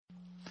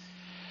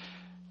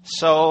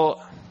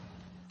So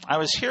I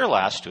was here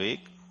last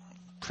week,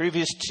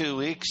 previous 2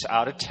 weeks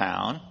out of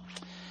town,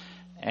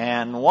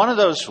 and one of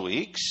those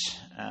weeks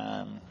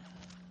I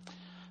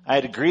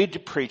had agreed to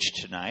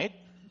preach tonight,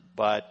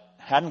 but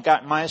hadn't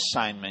gotten my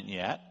assignment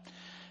yet,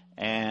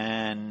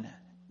 and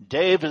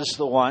Dave is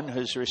the one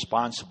who's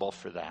responsible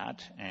for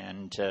that.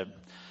 And the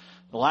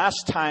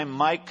last time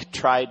Mike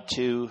tried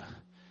to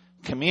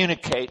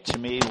communicate to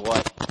me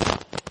what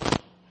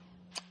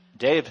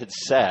Dave had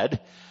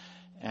said,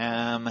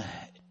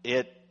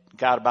 it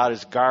got about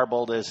as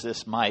garbled as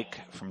this Mike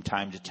from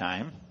time to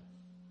time.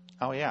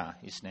 Oh yeah,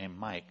 he's named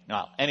Mike.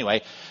 No,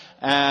 anyway,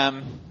 so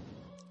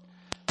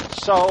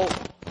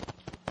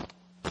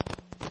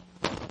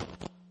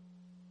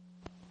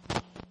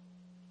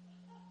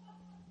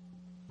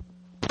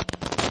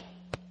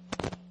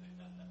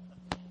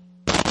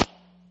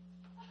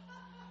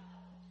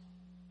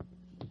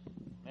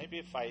maybe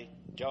if I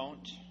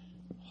don't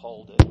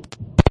hold it,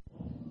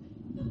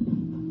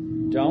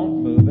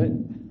 don't move it.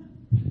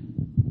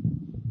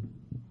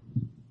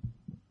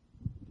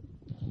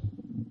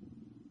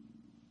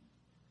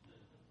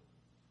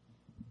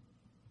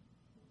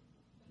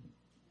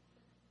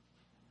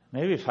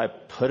 Maybe if I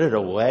put it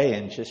away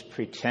and just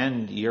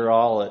pretend you're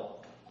all at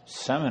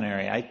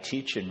seminary. I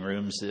teach in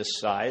rooms this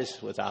size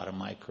without a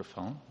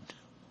microphone.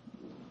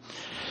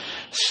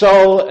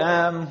 So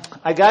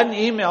I got an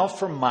email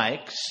from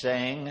Mike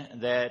saying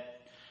that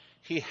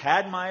he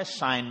had my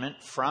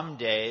assignment from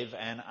Dave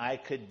and I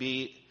could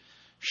be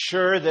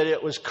sure that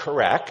it was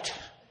correct,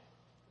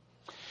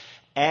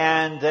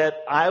 and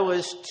that I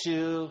was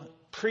to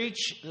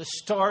preach the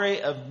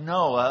story of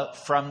Noah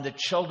from the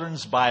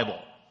children's Bible.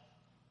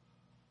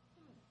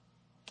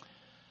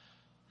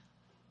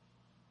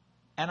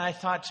 And I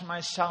thought to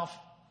myself,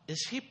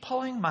 is he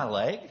pulling my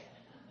leg?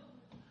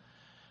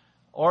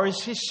 Or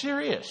is he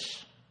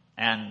serious?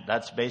 And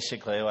that's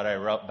basically what I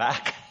wrote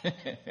back.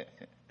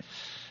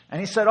 And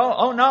he said,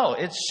 oh no,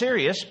 it's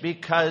serious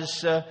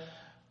because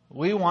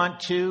we want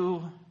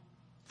to,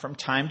 from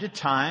time to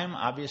time,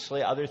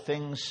 obviously other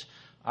things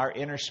are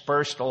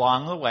interspersed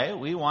along the way.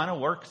 We want to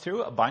work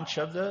through a bunch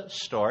of the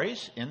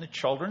stories in the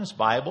children's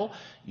Bible,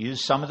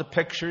 use some of the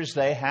pictures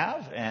they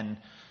have, and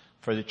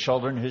for the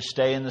children who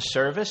stay in the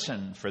service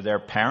and for their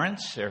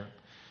parents,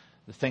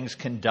 the things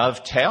can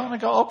dovetail. And I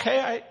go,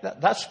 okay,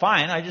 that's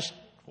fine. I just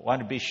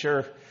want to be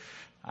sure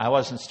I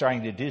wasn't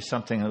starting to do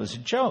something that was a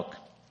joke.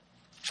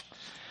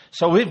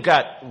 So we've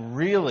got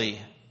really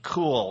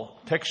cool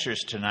pictures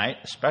tonight,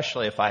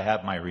 especially if I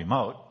have my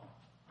remote.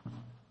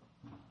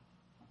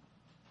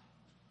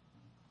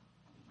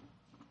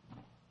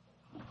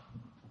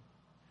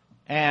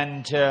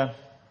 And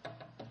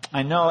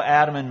I know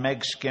Adam and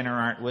Meg Skinner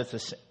aren't with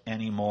us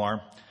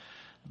anymore,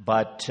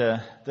 but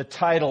the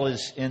title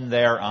is in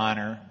their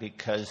honor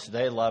because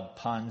they love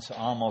puns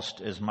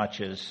almost as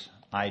much as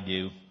I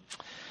do.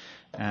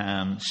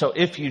 So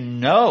if you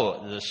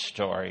know the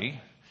story,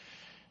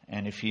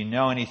 and if you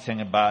know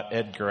anything about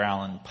Edgar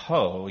Allan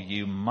Poe,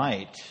 you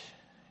might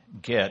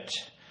get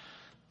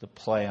the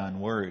play on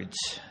words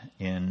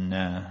in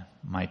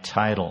my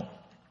title.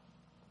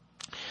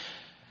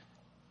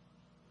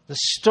 The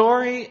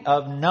story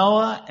of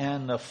Noah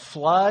and the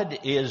flood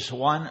is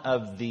one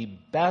of the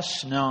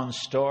best known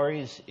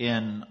stories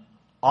in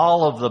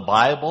all of the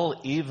Bible,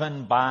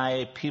 even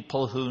by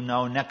people who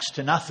know next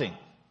to nothing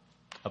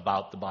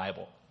about the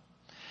Bible.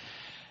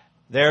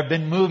 There have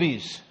been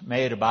movies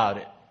made about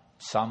it,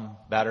 some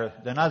better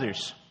than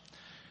others.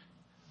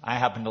 I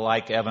happen to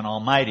like Evan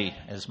Almighty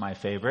as my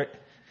favorite,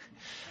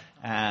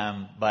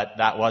 but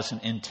that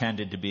wasn't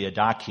intended to be a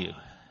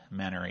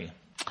documentary.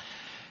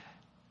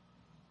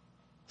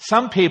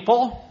 Some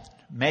people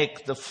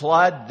make the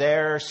flood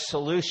their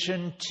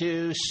solution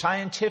to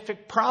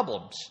scientific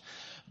problems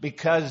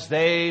because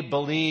they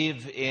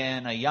believe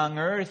in a young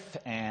earth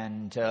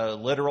and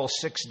literal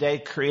 6-day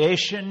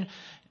creation.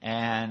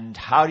 And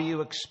how do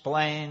you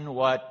explain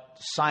what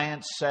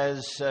science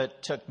says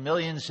took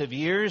millions of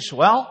years?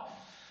 Well,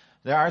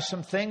 there are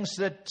some things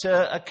that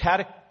a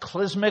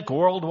cataclysmic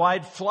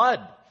worldwide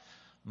flood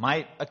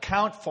might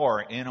account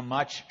for in a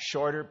much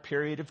shorter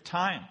period of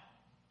time.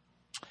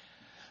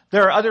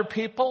 There are other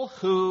people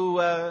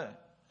who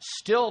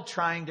still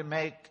trying to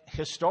make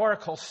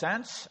historical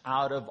sense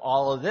out of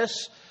all of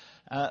this,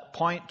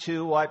 point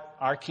to what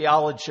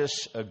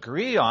archaeologists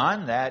agree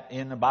on, that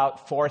in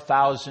about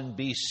 4000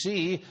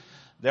 BC,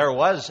 there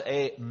was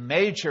a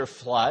major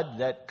flood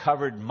that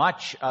covered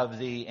much of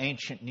the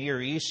ancient Near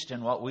East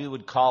and what we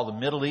would call the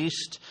Middle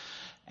East.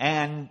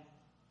 And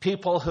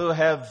people who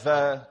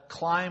have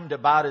climbed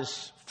about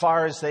as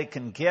far as they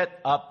can get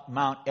up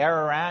Mount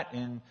Ararat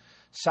in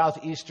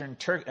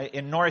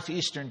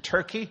northeastern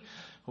Turkey,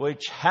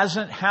 which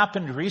hasn't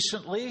happened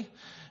recently,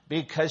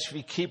 because if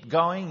you keep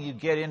going, you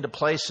get into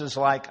places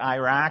like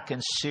Iraq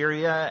and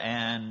Syria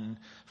and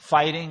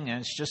fighting,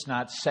 and it's just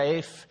not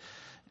safe.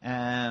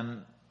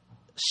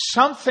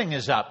 Something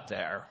is up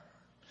there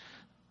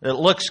that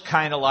looks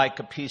kind of like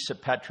a piece of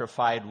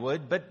petrified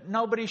wood, but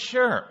nobody's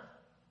sure.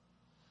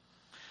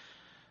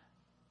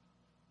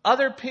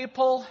 Other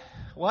people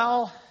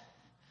well,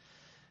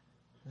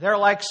 they're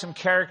like some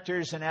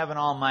characters in Evan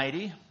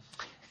Almighty.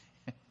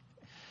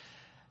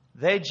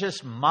 They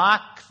just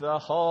mock the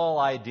whole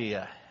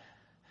idea.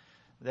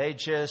 They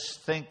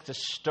just think the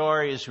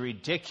story is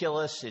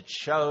ridiculous. It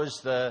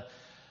shows the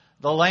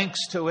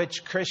lengths to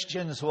which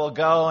Christians will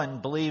go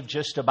and believe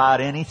just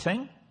about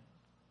anything.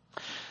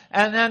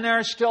 And then there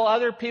are still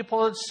other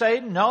people that say,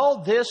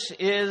 no, this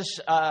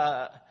is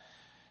a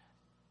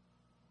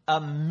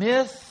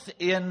myth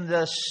in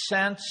the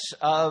sense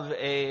of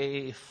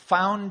a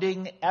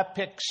founding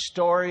epic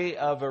story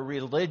of a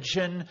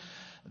religion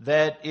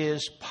that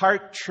is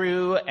part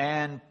true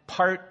and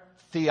part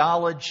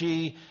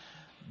theology.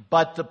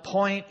 But the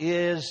point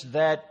is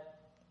that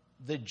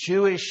the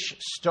Jewish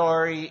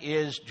story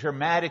is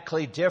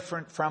dramatically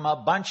different from a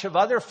bunch of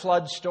other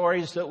flood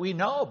stories that we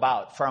know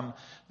about from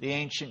the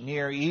ancient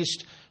Near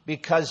East,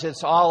 because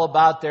it's all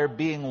about there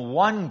being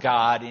one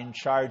God in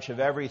charge of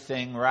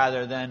everything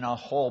rather than a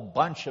whole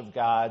bunch of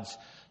gods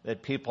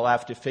that people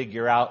have to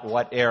figure out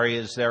what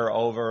areas they're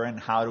over and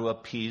how to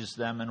appease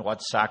them and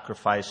what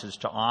sacrifices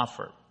to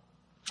offer.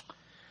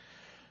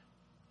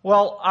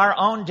 Well, our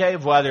own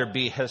Dave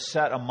Weatherby has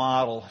set a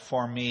model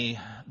for me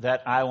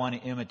that I want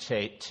to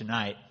imitate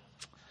tonight.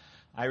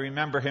 I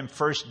remember him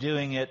first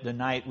doing it the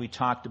night we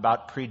talked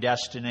about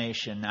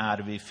predestination out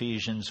of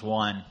Ephesians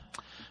 1.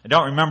 I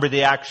don't remember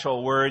the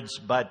actual words,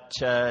 but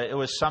it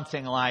was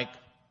something like,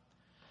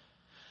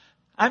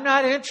 I'm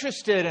not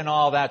interested in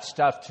all that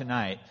stuff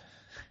tonight.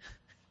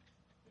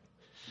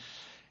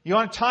 You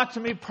want to talk to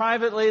me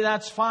privately,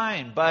 that's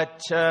fine,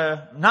 but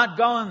not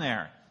going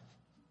there.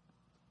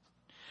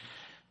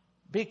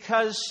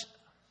 Because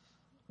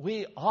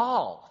we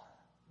all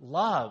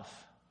love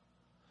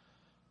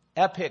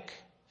epic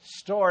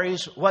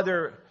stories,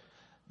 whether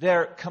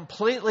they're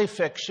completely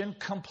fiction,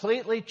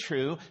 completely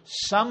true,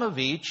 some of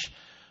each.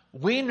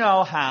 We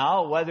know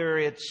how, whether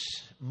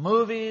it's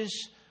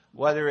movies,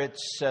 whether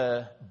it's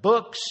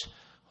books,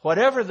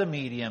 whatever the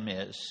medium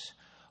is,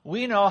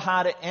 we know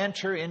how to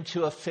enter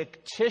into a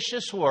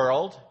fictitious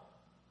world.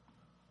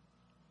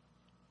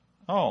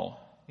 Oh,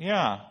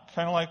 yeah,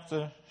 kind of like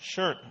the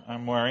shirt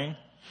I'm wearing.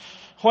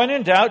 When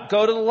in doubt,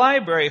 go to the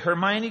library.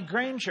 Hermione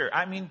Granger.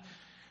 I mean,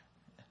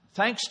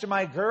 thanks to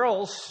my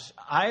girls,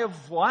 I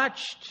have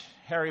watched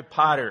Harry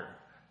Potter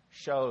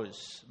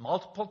shows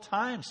multiple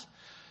times.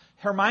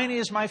 Hermione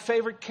is my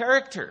favorite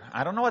character.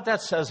 I don't know what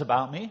that says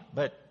about me,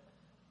 but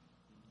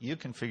you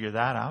can figure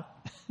that out.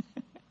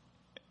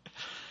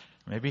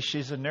 Maybe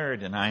she's a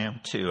nerd and I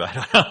am too. I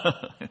don't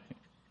know.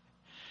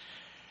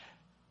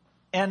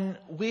 And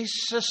we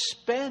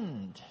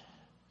suspend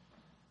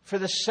for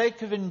the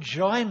sake of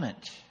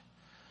enjoyment,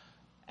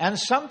 and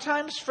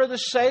sometimes for the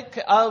sake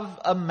of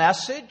a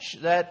message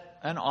that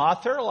an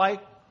author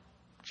like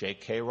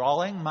J.K.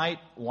 Rowling might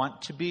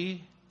want to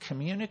be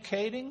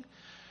communicating.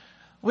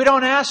 We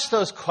don't ask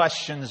those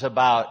questions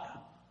about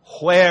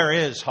where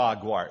is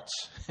Hogwarts?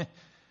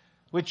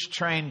 Which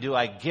train do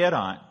I get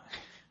on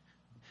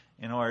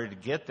in order to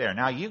get there?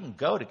 Now, you can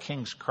go to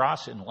King's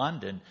Cross in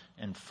London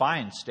and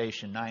find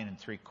station 9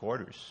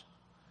 3/4.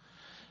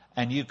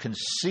 And you can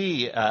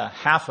see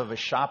half of a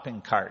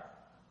shopping cart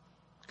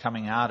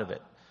coming out of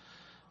it.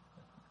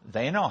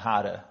 They know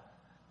how to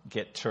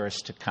get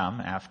tourists to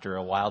come after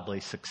a wildly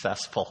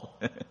successful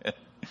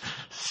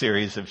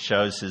series of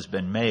shows has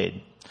been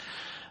made.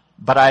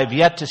 But I've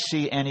yet to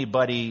see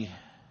anybody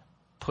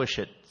push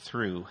it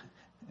through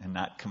and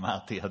not come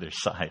out the other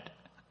side.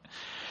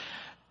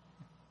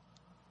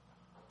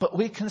 But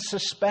we can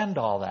suspend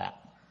all that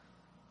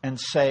and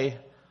say,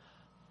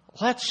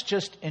 let's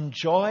just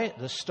enjoy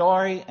the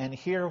story and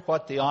hear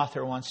what the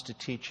author wants to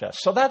teach us.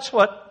 So that's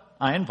what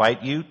I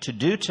invite you to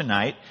do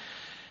tonight.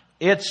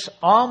 It's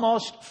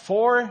almost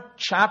 4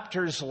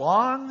 chapters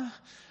long.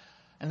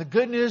 And the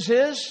good news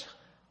is,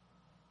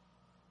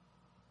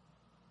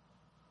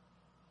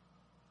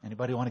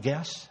 anybody want to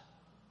guess?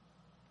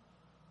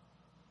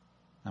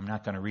 I'm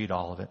not going to read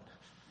all of it.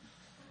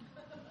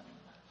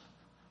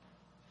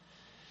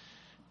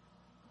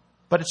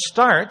 But it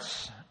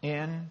starts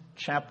in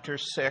chapter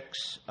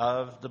 6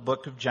 of the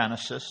book of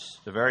Genesis,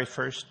 the very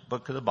first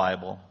book of the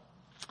Bible,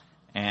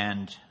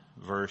 and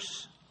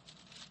verse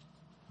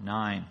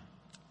 9.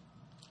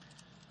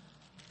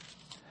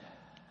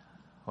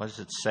 What does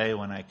it say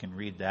when I can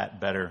read that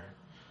better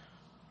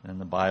than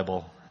the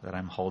Bible that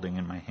I'm holding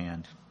in my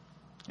hand?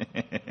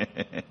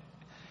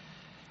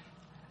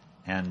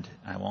 And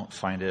I won't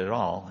find it at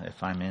all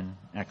if I'm in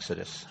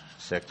Exodus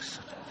 6.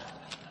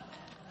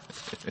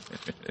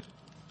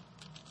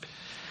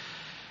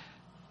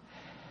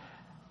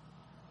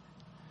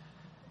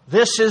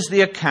 This is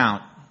the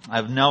account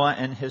of Noah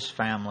and his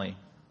family.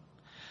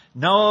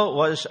 Noah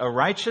was a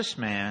righteous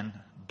man,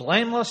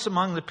 blameless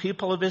among the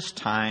people of his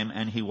time,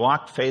 and he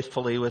walked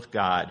faithfully with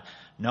God.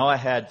 Noah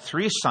had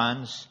 3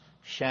 sons,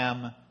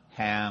 Shem,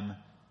 Ham,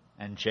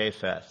 and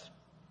Japheth.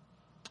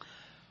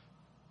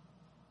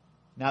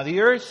 Now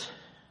the earth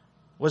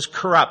was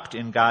corrupt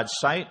in God's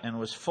sight and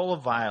was full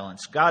of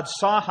violence. God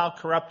saw how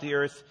corrupt the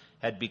earth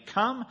had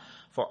become,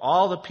 for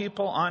all the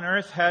people on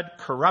earth had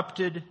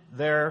corrupted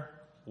their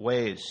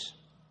ways.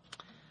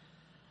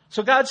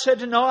 So God said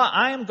to Noah,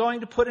 I am going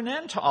to put an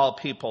end to all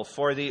people,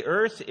 for the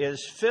earth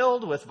is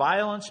filled with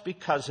violence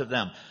because of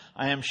them.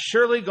 I am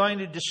surely going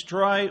to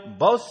destroy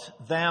both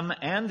them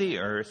and the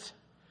earth.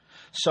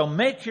 So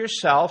make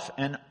yourself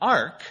an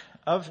ark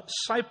of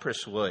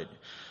cypress wood.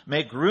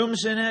 Make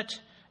rooms in it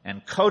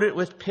and coat it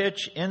with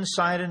pitch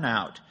inside and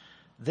out.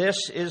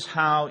 This is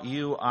how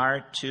you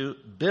are to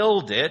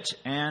build it.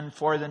 And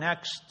for the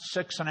next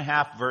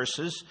 6.5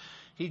 verses,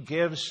 he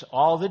gives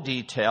all the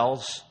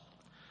details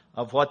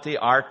of what the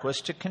ark was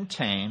to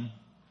contain.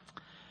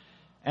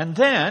 And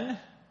then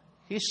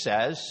he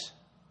says,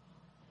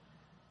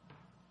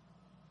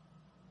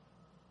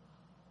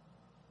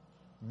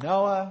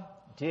 Noah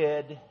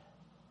did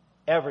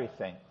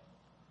everything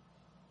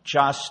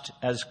just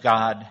as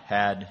God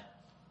had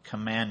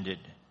commanded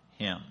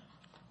him.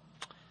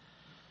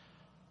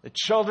 The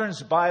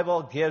Children's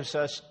Bible gives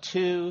us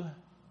 2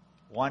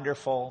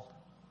 wonderful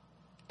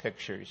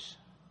pictures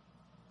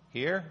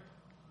here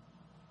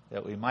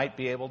that we might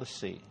be able to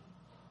see.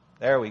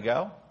 There we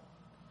go.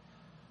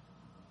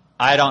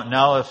 I don't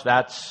know if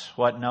that's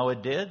what Noah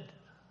did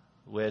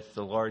with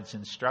the Lord's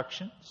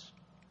instructions.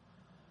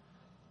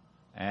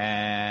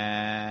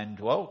 And,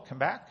 whoa, come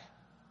back.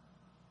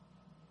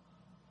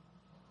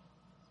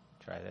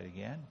 Try that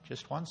again.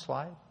 Just one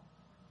slide.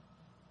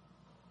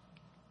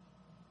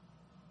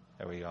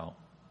 There we go.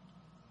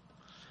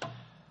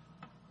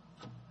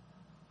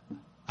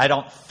 I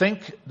don't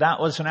think that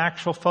was an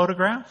actual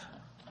photograph.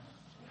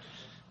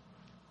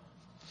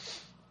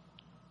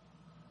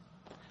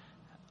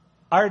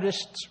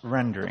 Artist's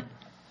rendering.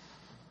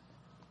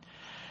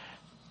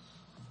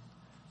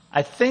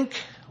 I think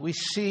we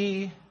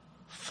see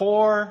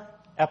 4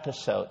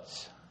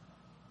 episodes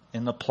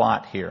in the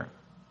plot here.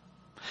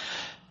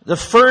 The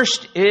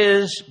first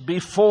is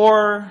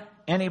before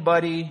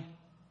anybody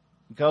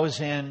goes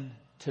in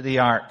to the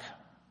ark.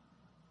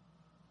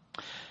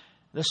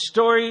 The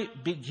story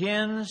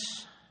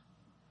begins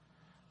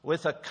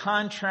with a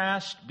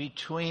contrast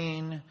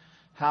between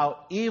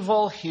how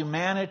evil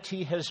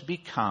humanity has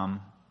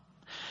become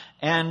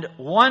and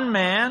one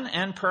man,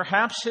 and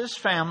perhaps his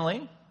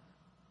family,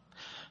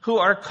 who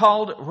are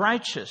called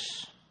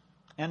righteous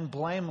and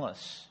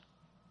blameless.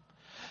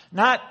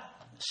 Not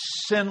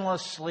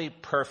sinlessly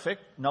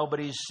perfect.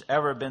 Nobody's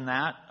ever been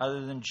that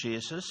other than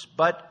Jesus.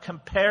 But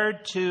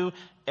compared to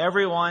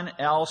everyone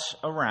else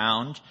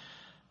around,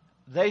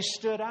 they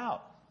stood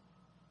out.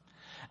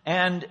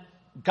 And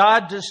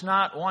God does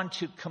not want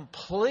to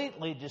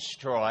completely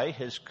destroy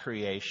his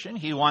creation.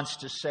 He wants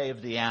to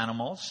save the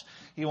animals.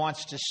 He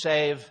wants to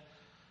save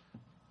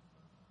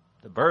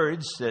the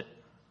birds that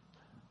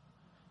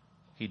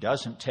he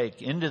doesn't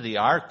take into the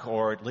ark,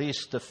 or at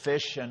least the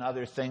fish and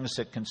other things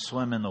that can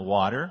swim in the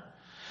water.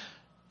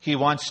 He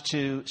wants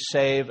to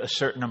save a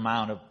certain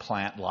amount of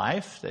plant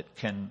life that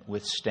can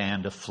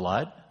withstand a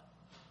flood.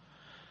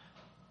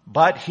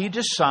 But he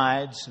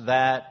decides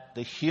that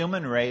the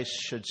human race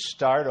should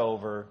start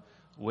over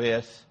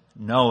with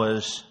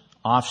Noah's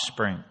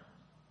offspring.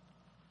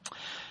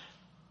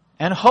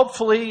 And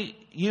hopefully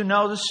you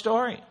know the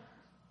story.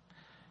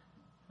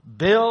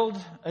 Build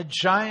a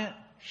giant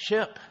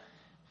ship.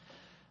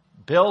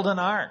 Build an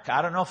ark.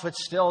 I don't know if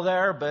it's still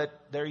there, but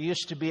there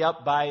used to be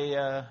up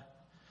by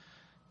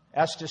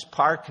Estes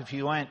Park, if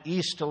you went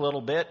east a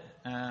little bit,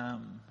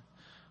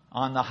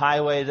 on the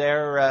highway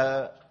there,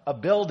 a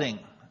building,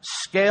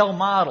 scale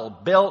model,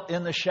 built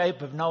in the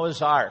shape of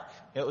Noah's Ark.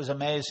 It was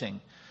amazing.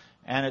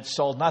 And it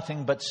sold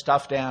nothing but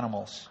stuffed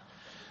animals.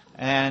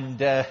 And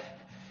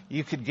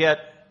you could get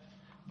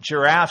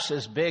giraffes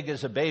as big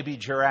as a baby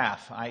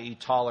giraffe, i.e.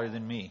 taller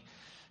than me,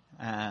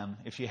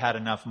 if you had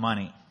enough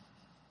money.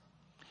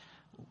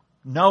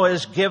 Noah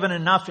is given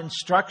enough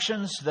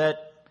instructions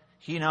that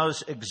he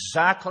knows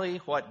exactly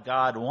what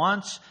God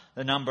wants,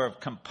 the number of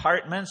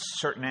compartments.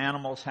 Certain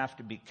animals have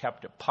to be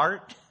kept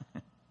apart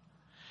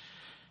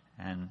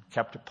and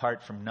kept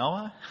apart from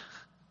Noah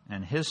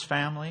and his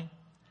family.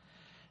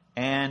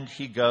 And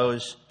he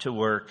goes to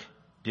work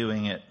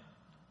doing it.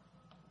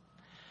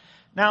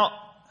 Now,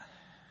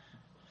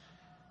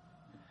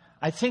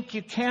 I think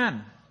you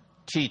can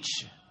teach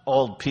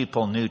old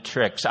people new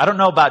tricks. I don't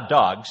know about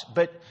dogs,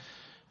 but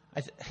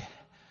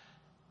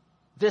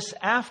this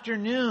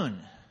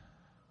afternoon,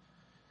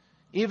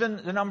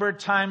 even the number of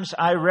times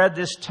I read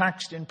this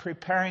text in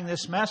preparing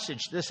this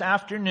message, this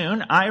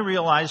afternoon I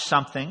realized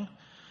something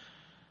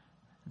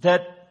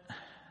that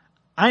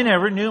I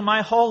never knew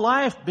my whole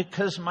life,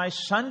 because my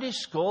Sunday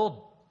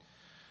school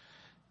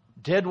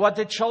did what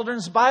the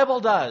Children's Bible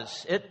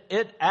does.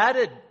 It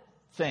added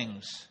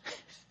things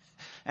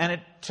and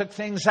it took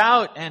things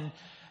out,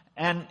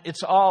 and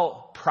it's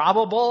all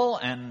probable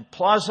and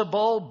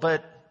plausible,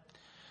 but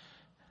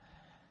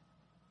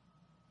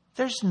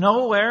there's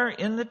nowhere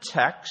in the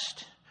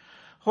text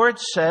where it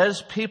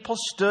says people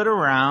stood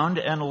around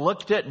and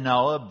looked at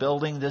Noah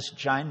building this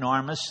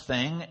ginormous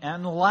thing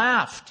and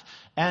laughed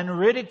and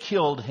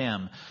ridiculed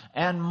him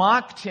and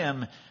mocked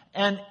him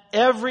And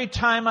every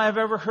time I've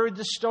ever heard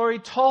the story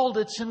told,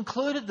 it's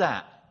included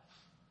that.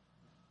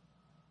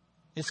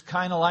 It's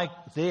kind of like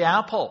the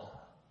apple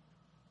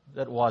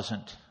that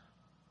wasn't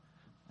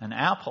an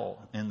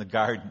apple in the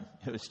garden.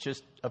 It was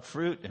just a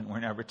fruit, and we're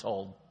never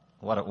told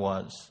what it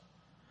was.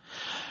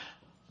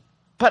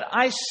 But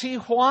I see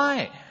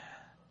why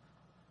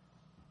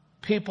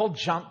people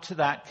jump to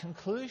that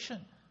conclusion.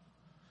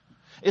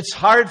 It's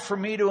hard for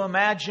me to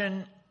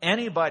imagine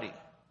anybody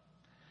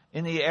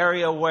in the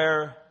area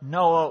where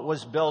Noah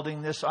was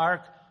building this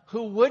ark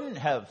who wouldn't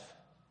have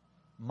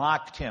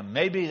mocked him.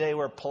 Maybe they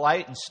were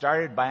polite and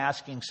started by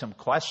asking some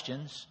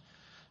questions.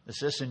 Is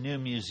this a new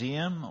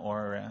museum?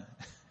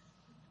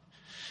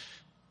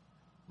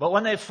 But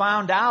when they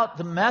found out,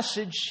 the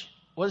message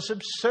was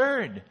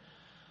absurd.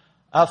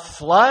 A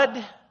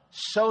flood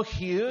so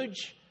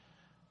huge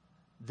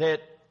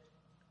that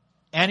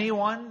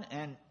anyone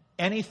and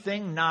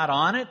anything not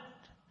on it,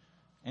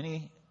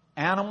 any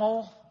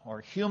animal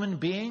or human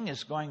being,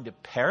 is going to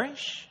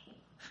perish?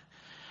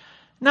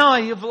 No,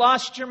 you've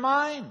lost your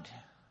mind.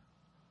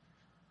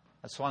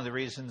 That's one of the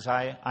reasons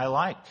I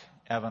like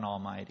Evan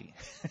Almighty.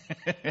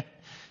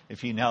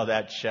 If you know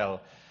that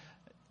show.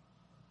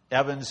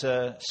 Evan's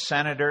a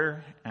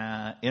senator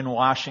in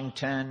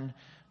Washington,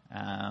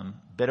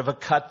 bit of a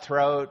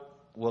cutthroat,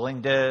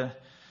 willing to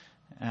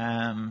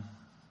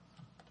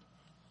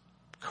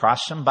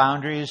cross some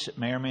boundaries that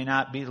may or may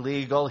not be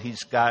legal.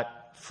 He's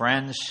got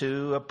friends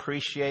who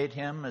appreciate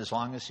him as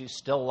long as he's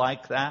still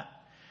like that.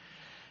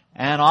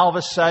 And all of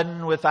a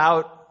sudden,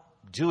 without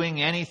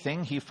doing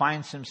anything, he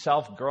finds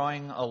himself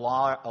growing a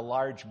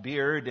large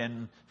beard,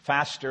 and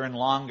faster and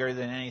longer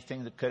than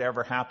anything that could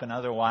ever happen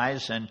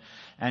otherwise.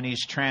 And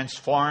he's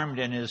transformed,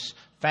 and his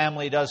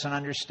family doesn't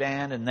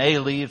understand, and they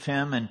leave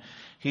him, and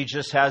he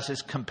just has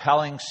this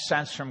compelling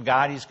sense from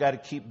God. He's got to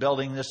keep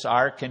building this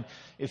ark. And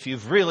if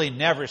you've really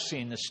never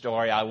seen the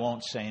story, I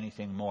won't say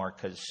anything more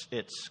because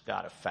it's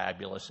got a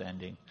fabulous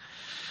ending,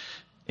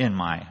 in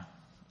my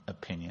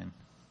opinion.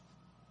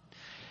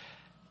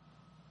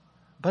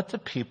 But the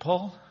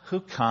people who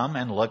come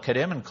and look at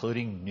him,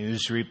 including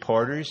news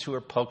reporters who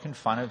are poking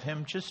fun of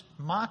him, just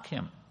mock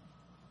him.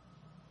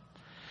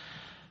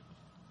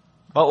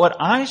 But what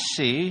I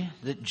see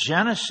that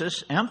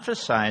Genesis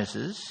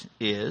emphasizes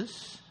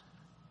is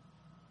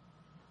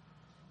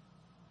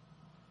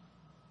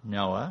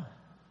Noah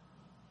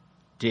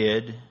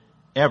did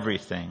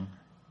everything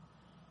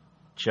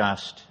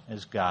just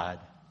as God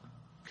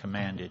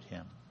commanded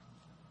him.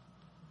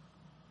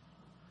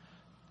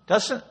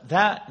 Doesn't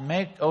that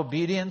make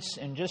obedience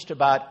in just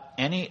about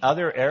any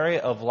other area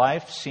of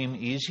life seem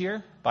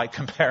easier by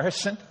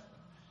comparison?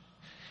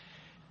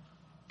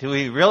 Do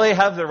we really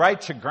have the right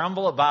to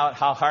grumble about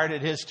how hard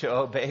it is to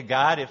obey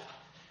God if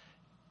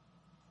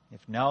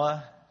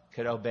Noah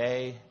could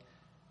obey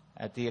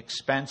at the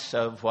expense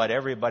of what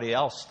everybody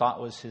else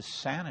thought was his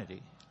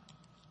sanity?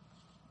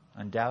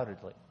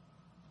 Undoubtedly,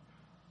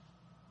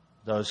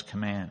 those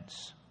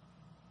commands.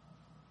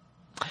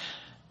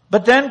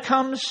 But then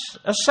comes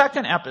a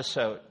second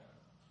episode.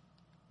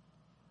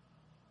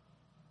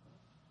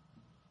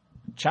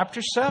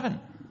 Chapter 7.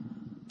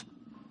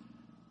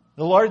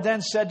 The Lord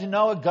then said to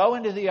Noah, "Go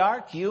into the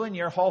ark, you and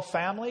your whole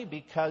family,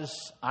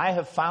 because I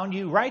have found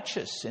you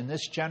righteous in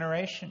this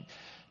generation.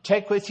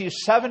 Take with you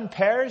 7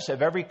 pairs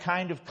of every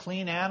kind of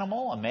clean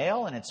animal, a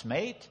male and its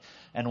mate,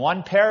 and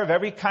 1 pair of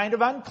every kind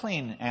of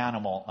unclean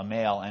animal, a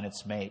male and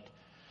its mate.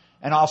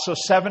 And also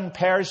 7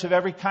 pairs of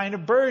every kind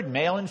of bird,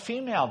 male and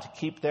female, to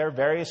keep their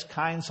various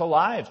kinds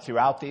alive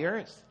throughout the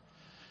earth.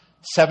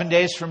 7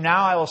 days from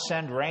now I will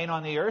send rain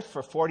on the earth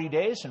for 40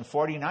 days and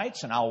 40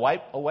 nights, and I'll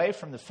wipe away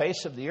from the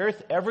face of the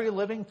earth every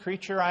living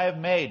creature I have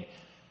made."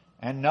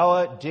 And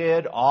Noah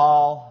did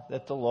all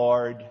that the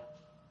Lord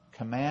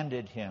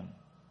commanded him.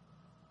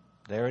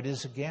 There it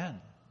is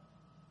again.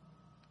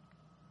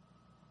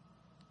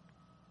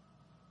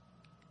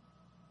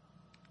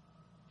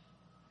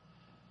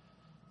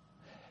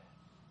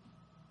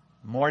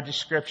 More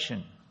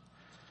description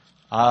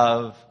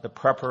of the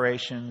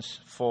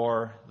preparations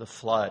for the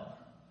flood.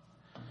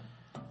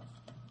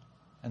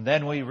 And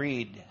then we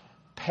read,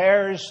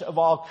 "Pairs of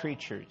all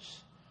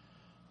creatures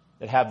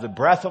that have the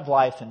breath of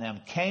life in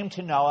them came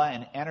to Noah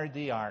and entered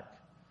the ark.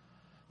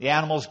 The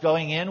animals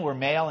going in were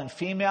male and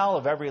female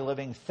of every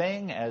living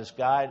thing, as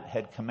God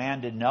had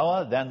commanded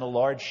Noah. Then the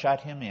Lord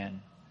shut him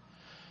in."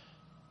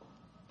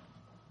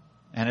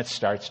 And it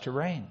starts to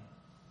rain.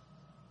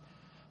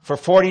 For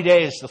 40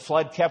 days, the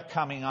flood kept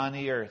coming on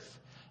the earth.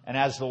 And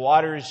as the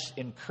waters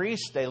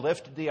increased, they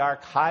lifted the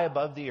ark high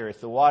above the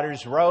earth. The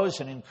waters rose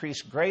and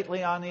increased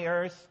greatly on the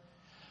earth,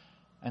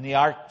 and the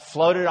ark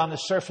floated on the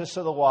surface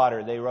of the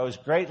water. They rose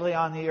greatly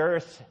on the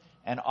earth,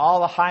 and all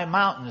the high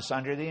mountains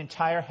under the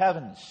entire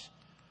heavens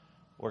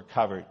were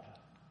covered.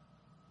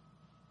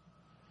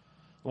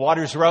 The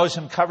waters rose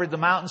and covered the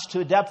mountains to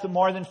a depth of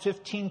more than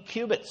 15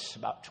 cubits,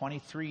 about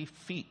 23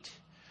 feet.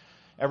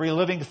 Every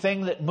living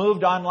thing that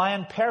moved on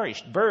land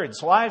perished.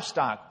 Birds,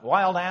 livestock,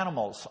 wild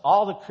animals,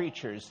 all the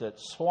creatures that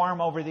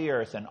swarm over the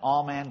earth and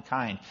all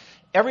mankind.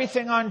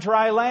 Everything on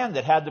dry land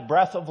that had the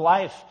breath of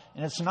life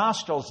in its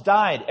nostrils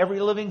died. Every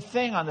living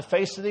thing on the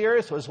face of the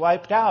earth was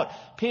wiped out.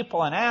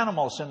 People and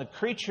animals and the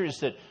creatures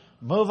that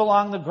move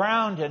along the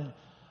ground, and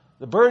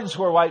the birds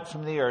were wiped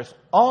from the earth.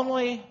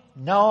 Only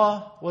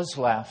Noah was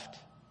left,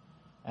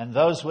 and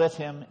those with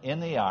him in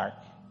the ark.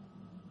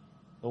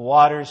 The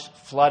waters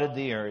flooded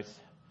the earth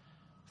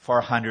for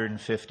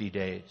 150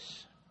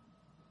 days.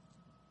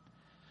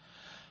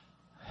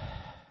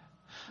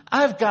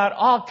 I've got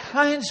all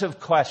kinds of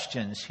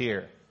questions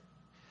here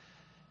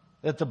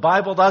that the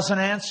Bible doesn't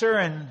answer,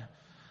 and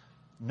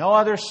no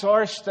other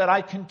source that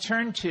I can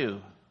turn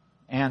to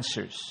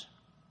answers.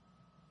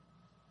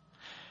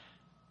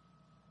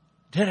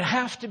 Did it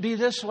have to be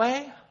this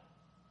way?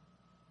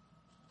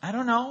 I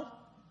don't know.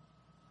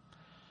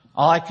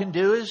 All I can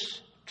do is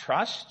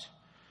trust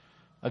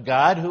a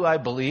God who I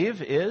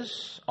believe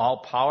is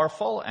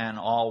all-powerful and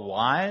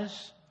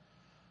all-wise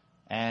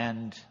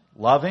and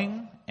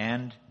loving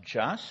and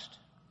just.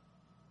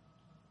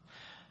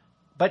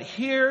 But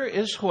here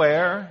is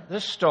where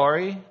the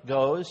story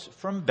goes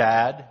from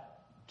bad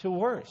to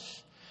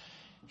worse.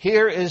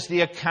 Here is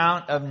the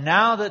account of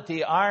now that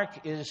the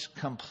ark is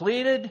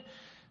completed,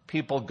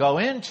 people go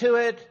into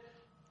it,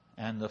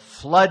 and the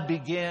flood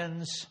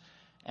begins,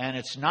 and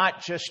it's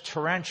not just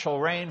torrential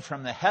rain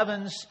from the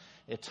heavens.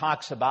 It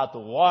talks about the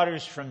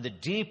waters from the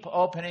deep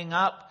opening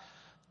up,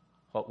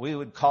 what we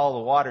would call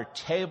the water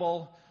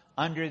table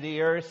under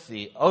the earth,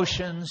 the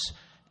oceans,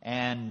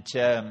 and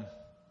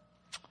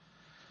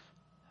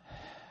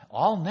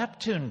all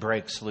Neptune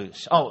breaks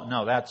loose. Oh,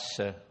 no, that's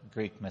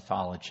Greek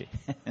mythology,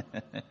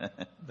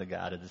 the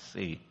god of the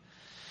sea.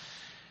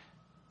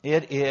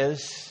 It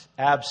is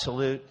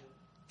absolute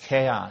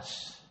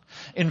chaos.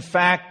 In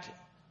fact,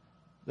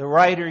 the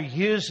writer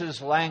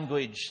uses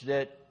language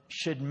that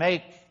should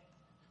make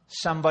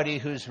somebody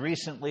who's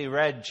recently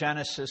read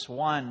Genesis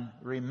 1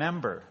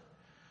 remember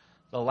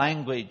the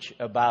language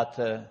about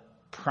the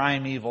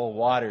primeval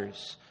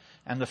waters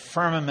and the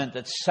firmament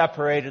that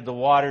separated the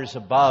waters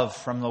above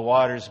from the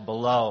waters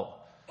below.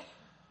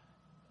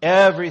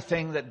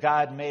 Everything that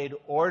God made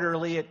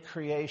orderly at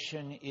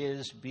creation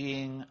is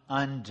being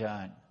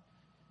undone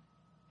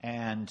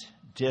and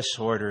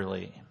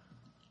disorderly.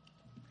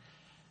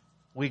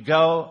 We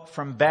go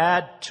from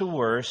bad to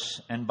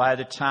worse, and by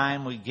the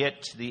time we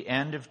get to the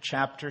end of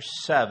chapter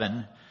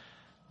 7,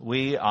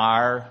 we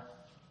are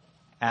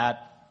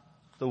at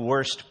the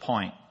worst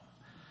point.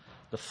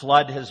 The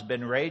flood has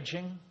been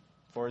raging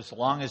for as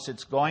long as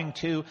it's going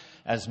to.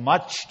 As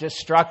much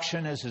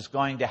destruction as is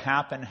going to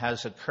happen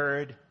has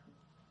occurred.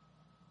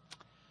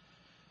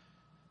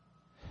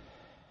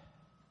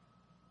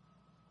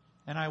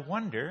 And I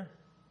wonder,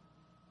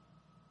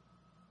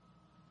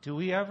 do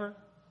we ever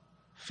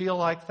feel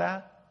like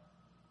that?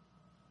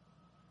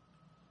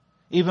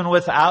 Even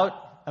without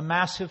a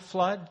massive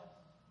flood?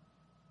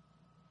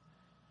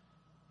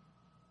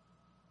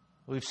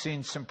 We've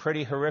seen some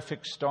pretty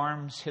horrific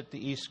storms hit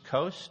the East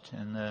Coast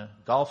and the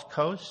Gulf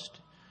Coast.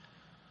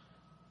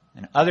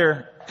 And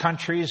other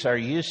countries are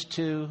used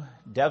to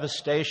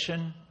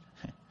devastation.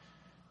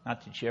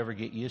 Not that you ever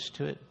get used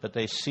to it, but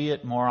they see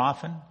it more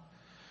often.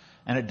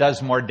 And it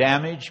does more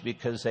damage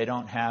because they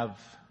don't have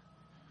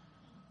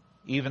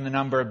even the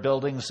number of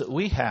buildings that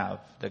we have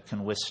that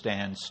can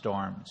withstand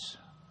storms.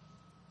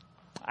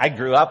 I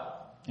grew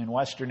up in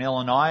western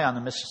Illinois on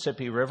the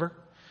Mississippi River.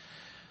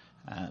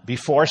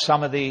 Before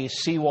some of the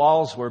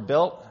seawalls were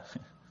built,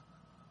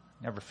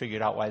 never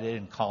figured out why they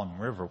didn't call them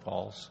river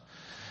walls,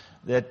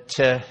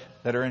 that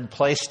are in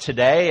place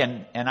today.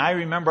 And I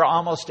remember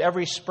almost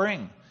every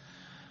spring,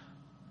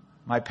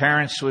 my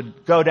parents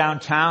would go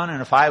downtown,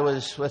 and if I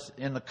was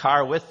in the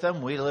car with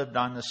them, we lived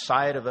on the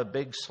side of a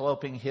big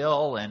sloping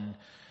hill, and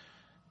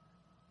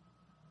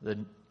the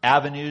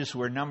avenues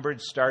were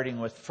numbered starting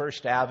with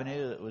First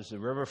Avenue, that was the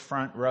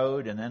riverfront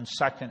road, and then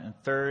Second and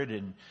Third.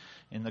 And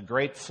in the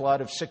great flood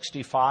of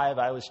 65,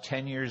 I was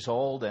 10 years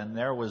old, and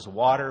there was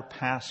water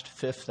past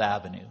Fifth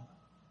Avenue.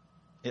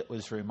 It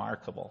was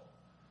remarkable.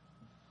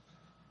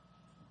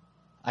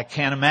 I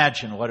can't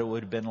imagine what it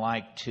would have been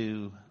like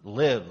to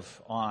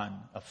live on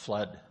a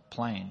flood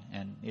plain.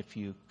 And if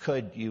you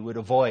could, you would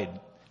avoid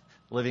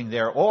living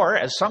there. Or,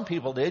 as some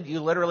people did,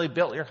 you literally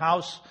built your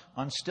house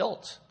on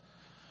stilts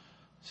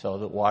so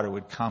that water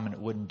would come and it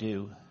wouldn't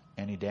do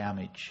any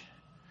damage.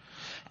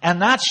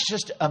 And that's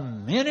just a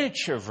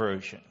miniature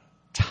version,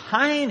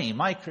 tiny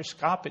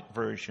microscopic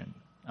version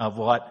of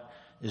what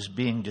is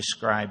being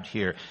described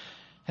here.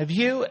 Have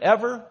you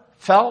ever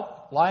felt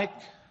like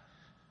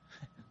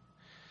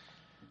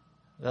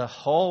the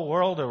whole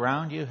world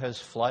around you has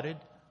flooded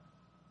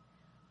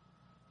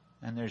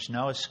and there's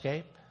no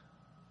escape?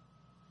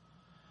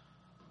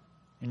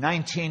 In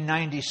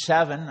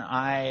 1997,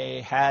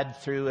 I had,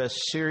 through a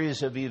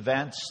series of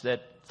events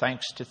that,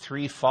 thanks to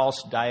 3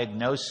 false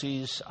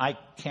diagnoses, I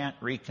can't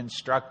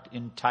reconstruct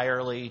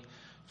entirely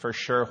for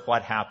sure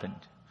what happened.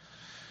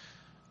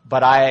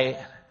 But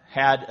I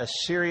had a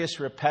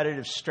serious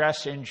repetitive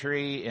stress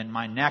injury in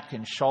my neck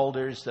and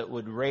shoulders that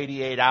would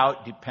radiate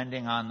out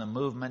depending on the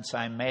movements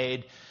I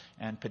made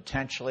and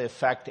potentially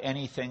affect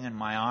anything in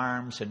my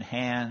arms and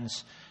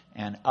hands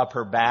and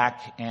upper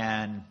back.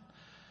 And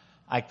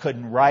I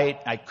couldn't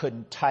write, I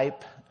couldn't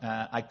type,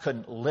 I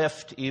couldn't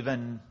lift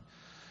even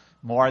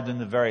more than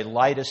the very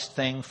lightest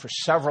thing for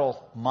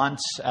several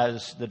months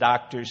as the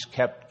doctors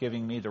kept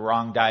giving me the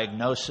wrong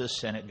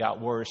diagnosis, and it got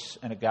worse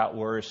and it got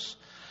worse.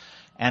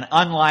 And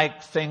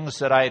unlike things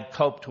that I had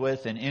coped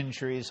with and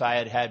injuries I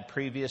had had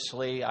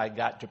previously, I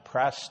got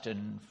depressed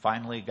and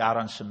finally got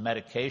on some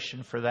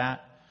medication for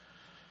that.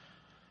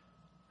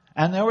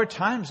 And there were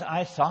times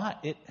I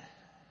thought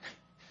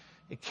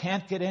it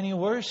can't get any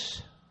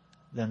worse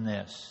than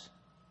this.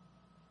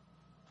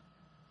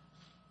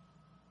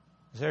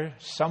 Is there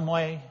some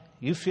way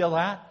you feel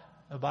that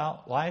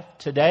about life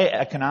today?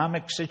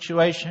 Economic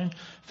situation,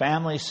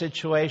 family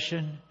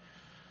situation,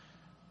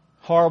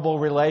 horrible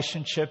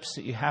relationships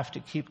that you have to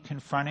keep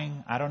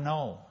confronting. I don't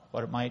know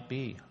what it might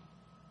be.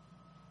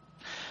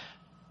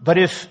 But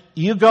if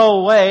you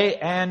go away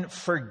and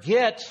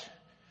forget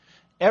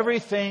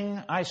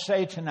everything I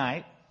say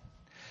tonight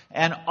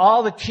and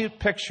all the cute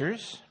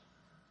pictures,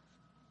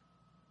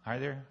 are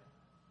there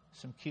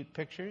some cute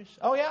pictures?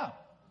 Oh yeah,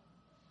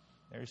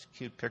 there's a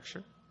cute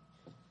picture.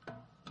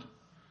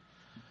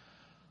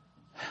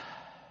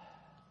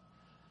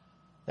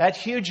 That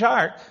huge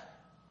ark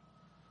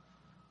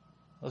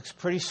looks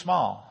pretty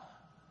small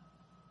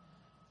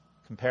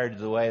compared to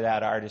the way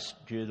that artist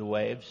drew the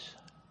waves.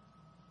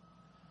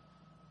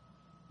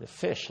 The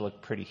fish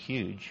look pretty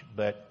huge,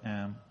 but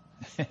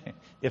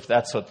if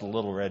that's what the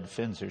little red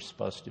fins are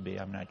supposed to be,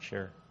 I'm not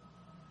sure.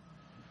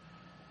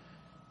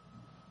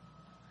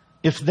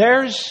 If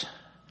there's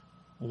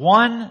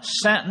one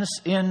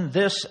sentence in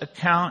this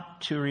account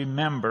to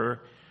remember,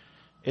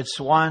 it's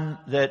one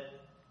that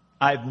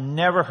I've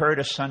never heard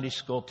a Sunday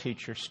school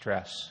teacher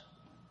stress.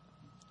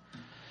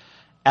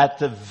 At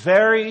the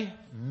very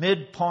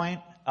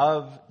midpoint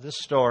of the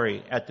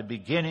story, at the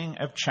beginning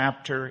of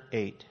chapter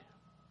 8,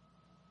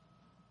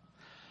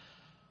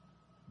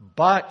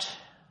 but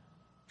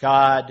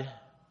God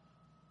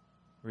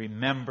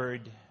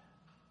remembered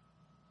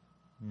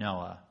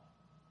Noah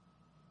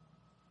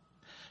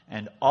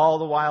and all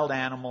the wild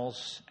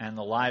animals and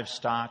the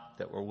livestock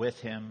that were with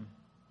him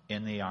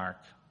in the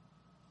ark.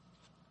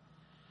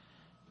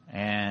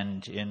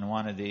 And in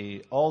one of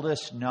the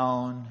oldest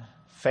known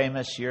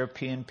famous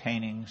European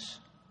paintings,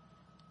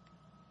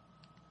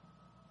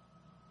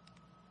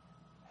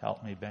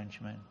 help me,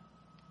 Benjamin.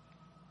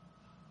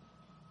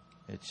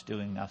 It's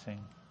doing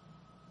nothing.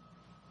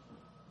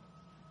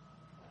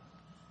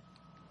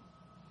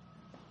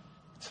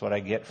 That's what I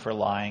get for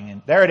lying.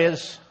 And there it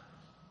is.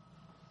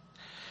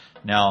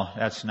 No,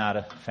 that's not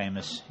a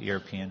famous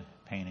European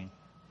painting.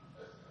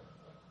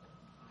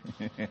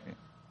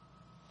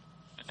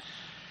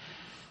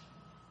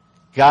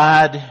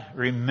 God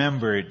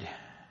remembered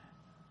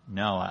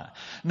Noah.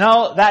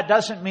 No, that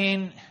doesn't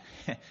mean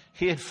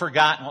he had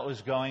forgotten what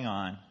was going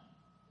on.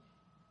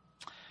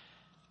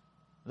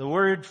 The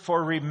word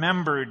for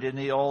remembered in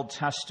the Old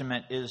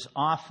Testament is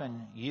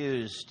often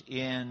used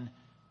in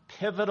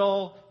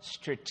pivotal,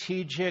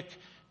 strategic,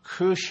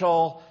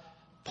 crucial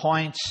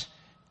points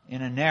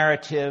in a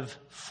narrative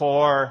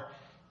for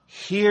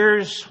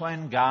here's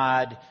when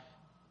God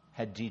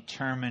had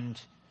determined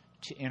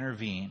to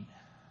intervene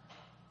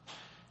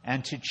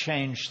and to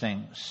change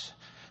things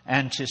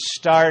and to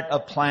start a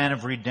plan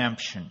of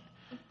redemption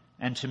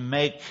and to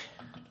make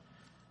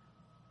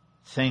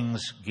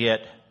things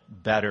get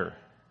better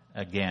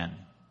again.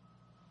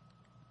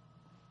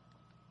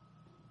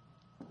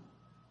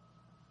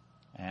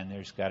 And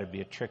there's got to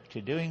be a trick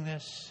to doing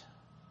this,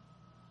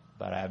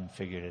 but I haven't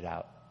figured it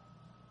out.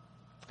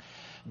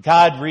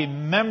 God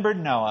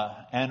remembered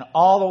Noah and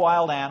all the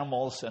wild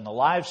animals and the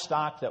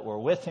livestock that were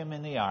with him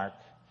in the ark,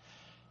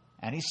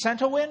 and he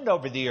sent a wind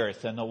over the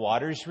earth, and the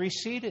waters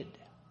receded.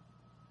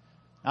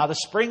 Now the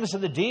springs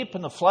of the deep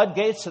and the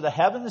floodgates of the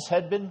heavens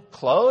had been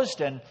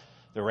closed, and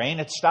the rain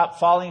had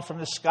stopped falling from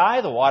the sky.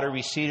 The water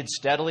receded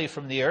steadily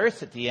from the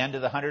earth. At the end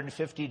of the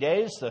 150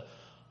 days, the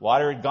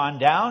water had gone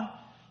down,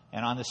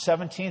 and on the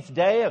 17th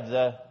day of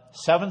the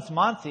 7th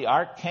month, the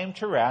ark came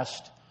to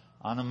rest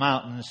on the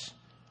mountains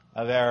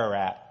of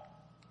Ararat.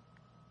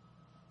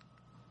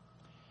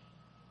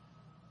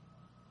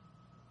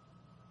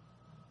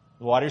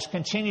 The waters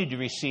continued to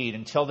recede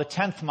until the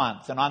 10th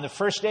month. And on the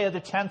first day of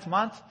the 10th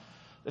month,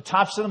 the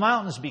tops of the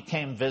mountains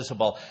became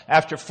visible.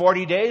 After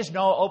 40 days,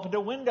 Noah opened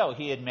a window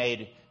he had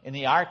made in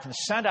the ark and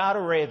sent out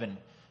a raven.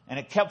 And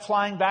it kept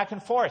flying back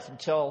and forth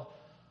until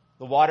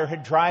the water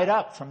had dried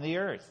up from the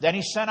earth. Then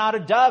he sent out a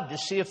dove to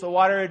see if the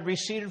water had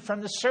receded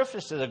from the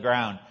surface of the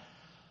ground.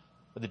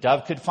 But the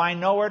dove could find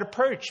nowhere to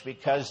perch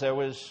because there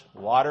was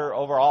water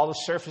over all the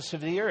surface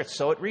of the earth.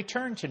 So it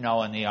returned to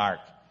Noah in the ark.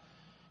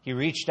 He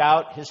reached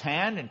out his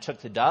hand and took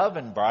the dove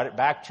and brought it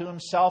back to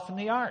himself in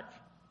the ark.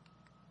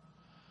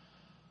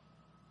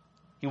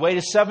 He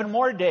waited 7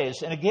 more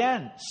days and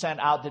again sent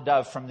out the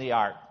dove from the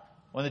ark.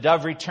 When the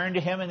dove returned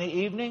to him in the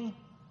evening,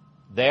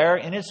 there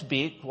in its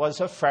beak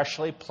was a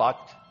freshly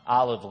plucked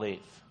olive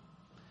leaf.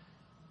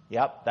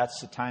 Yep,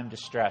 that's the time to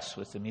stress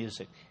with the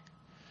music.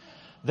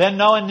 Then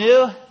Noah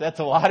knew that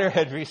the water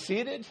had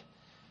receded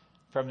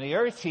from the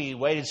earth. He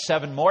waited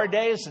 7 more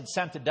days and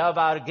sent the dove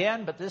out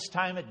again, but this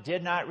time it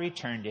did not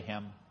return to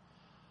him.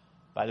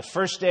 By the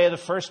first day of the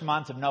first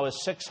month of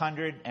Noah's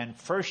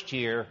 601st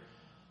year,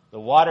 the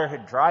water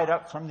had dried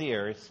up from the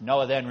earth.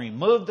 Noah then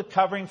removed the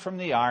covering from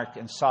the ark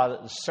and saw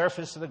that the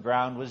surface of the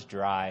ground was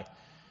dry.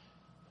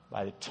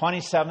 By the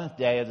 27th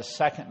day of the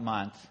second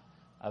month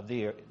of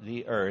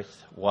the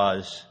earth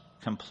was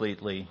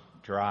completely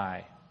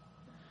dry.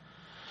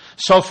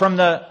 So from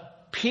the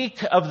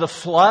peak of the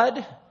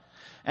flood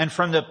and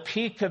from the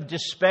peak of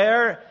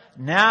despair,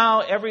 now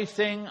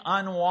everything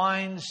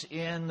unwinds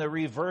in the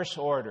reverse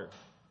order.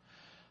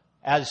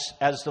 As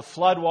the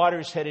flood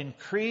waters had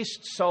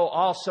increased, so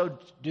also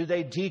do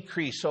they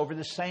decrease over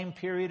the same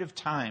period of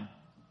time.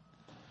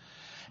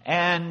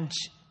 And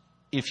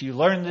if you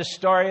learned this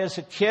story as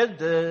a kid,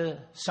 the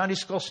Sunday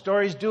school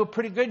stories do a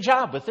pretty good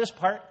job with this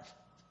part.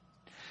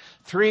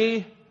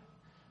 3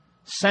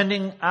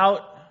 sendings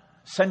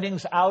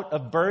out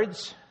of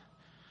birds.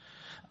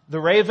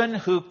 The raven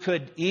who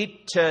could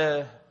eat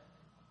to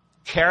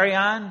carry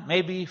on,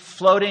 maybe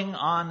floating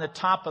on the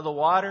top of the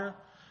water,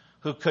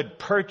 who could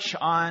perch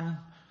on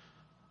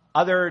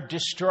other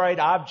destroyed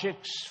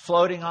objects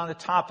floating on the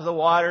top of the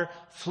water,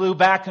 flew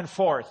back and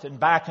forth and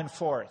back and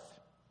forth.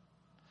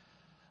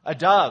 A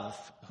dove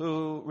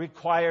who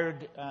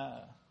required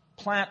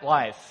plant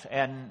life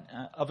and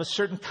of a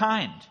certain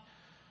kind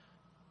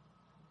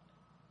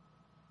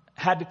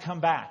had to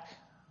come back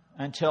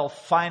until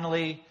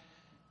finally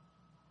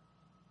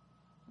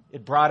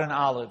it brought an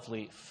olive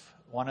leaf.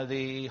 One of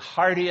the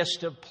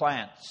hardiest of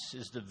plants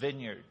is the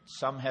vineyard.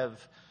 Some have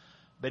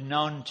been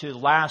known to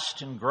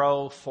last and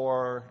grow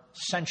for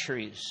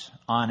centuries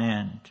on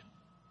end.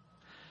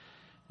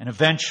 And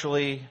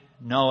eventually,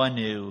 Noah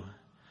knew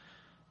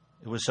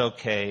it was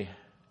okay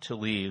to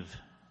leave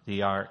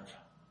the ark.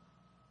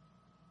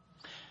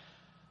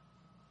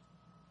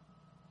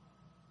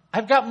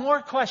 I've got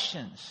more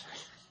questions.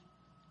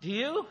 Do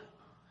you?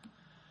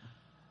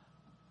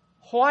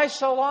 Why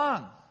so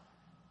long?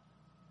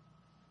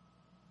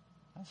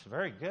 That's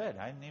very good.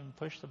 I didn't even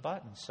push the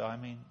button, so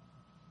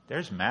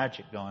there's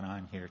magic going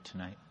on here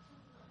tonight.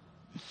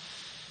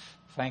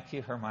 Thank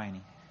you,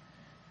 Hermione.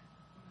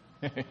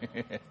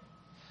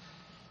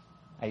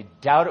 I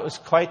doubt it was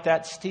quite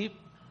that steep,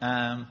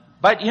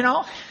 but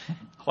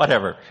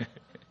whatever.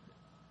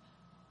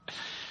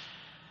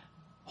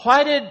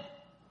 Why did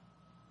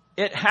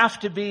it have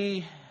to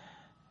be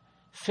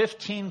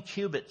 15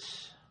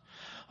 cubits?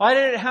 Why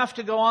did it have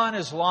to go on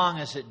as long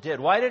as it did?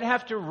 Why did it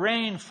have to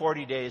rain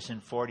 40 days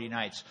and 40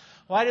 nights?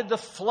 Why did the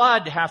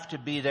flood have to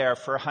be there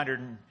for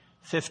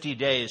 150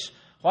 days?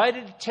 Why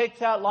did it take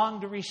that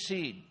long to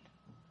recede?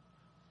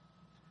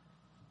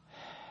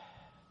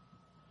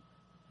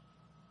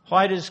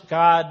 Why does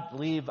God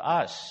leave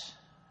us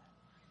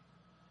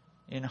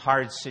in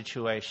hard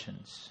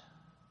situations?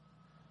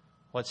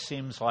 What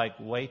seems like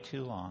way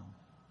too long.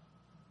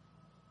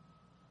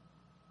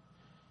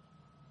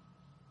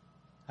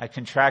 I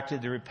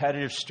contracted the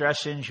repetitive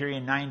stress injury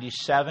in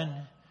 97.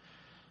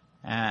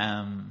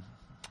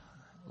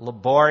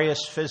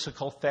 Laborious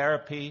physical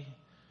therapy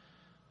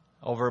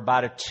over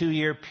about a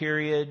 2-year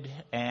period,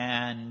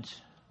 and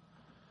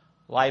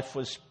life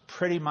was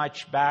pretty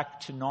much back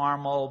to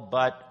normal,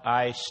 but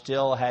I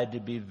still had to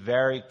be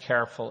very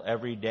careful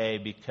every day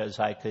because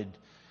I could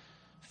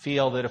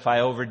feel that if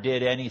I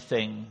overdid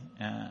anything,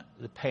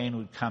 the pain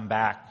would come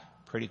back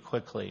pretty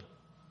quickly.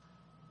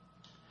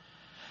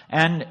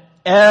 And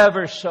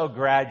ever so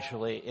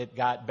gradually it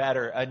got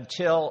better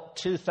until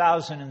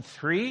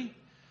 2003,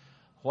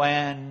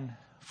 when,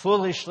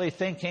 foolishly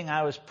thinking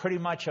I was pretty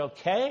much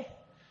okay,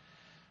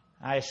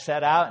 I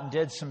set out and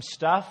did some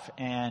stuff,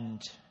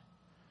 and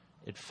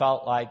it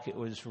felt like it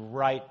was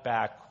right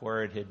back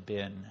where it had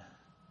been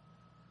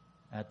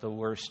at the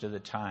worst of the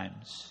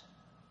times.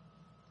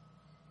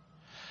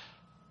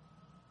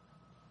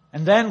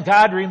 And then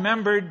God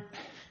remembered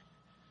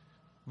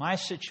my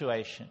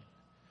situation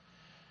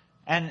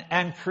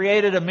and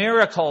created a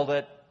miracle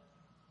that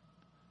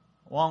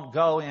won't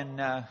go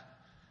in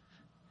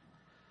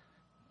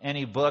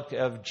any book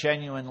of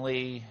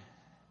genuinely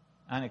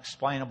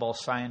unexplainable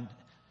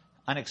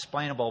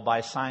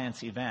by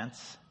science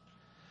events.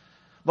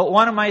 But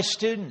one of my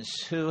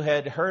students who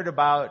had heard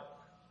about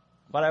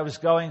what I was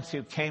going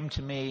through came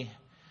to me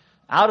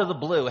out of the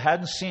blue,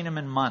 hadn't seen him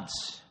in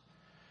months,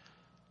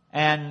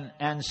 and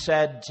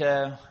said,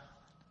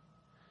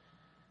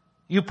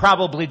 "You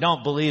probably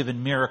don't believe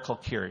in miracle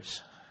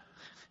cures."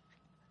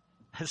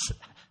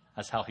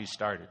 That's how he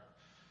started.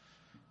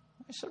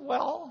 I said,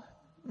 "Well,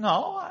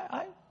 no,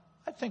 I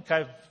think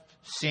I've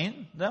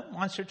seen them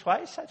once or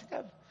twice.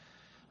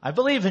 I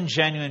believe in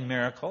genuine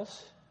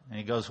miracles." And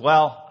he goes,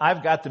 "Well,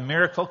 I've got the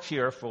miracle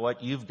cure for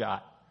what you've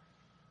got."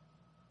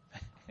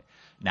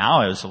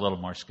 Now I was a little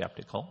more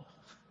skeptical.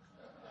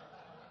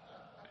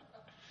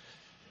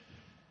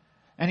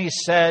 And he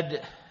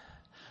said,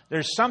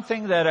 there's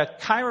something that a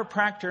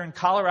chiropractor in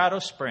Colorado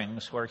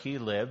Springs, where he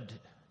lived,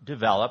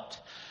 developed,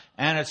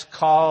 and it's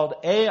called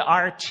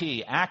ART,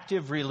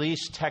 Active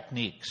Release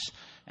Techniques.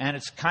 And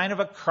it's kind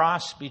of a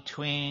cross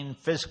between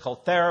physical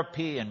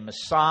therapy and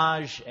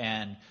massage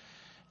and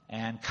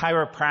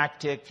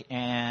chiropractic.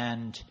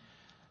 And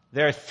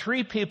there are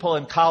 3 people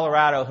in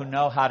Colorado who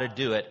know how to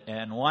do it.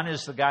 And one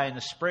is the guy in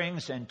the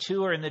Springs, and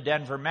 2 are in the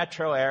Denver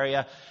metro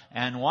area.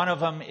 And one of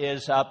them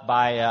is up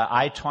by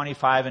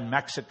I-25 in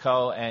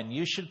Mexico. And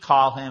you should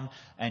call him,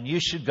 and you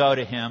should go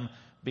to him,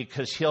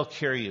 because he'll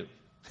cure you.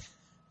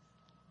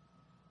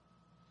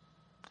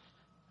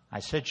 I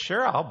said,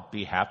 sure, I'll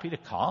be happy to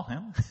call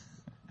him.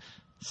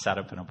 Set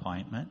up an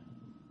appointment.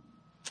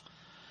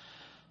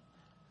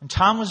 And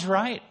Tom was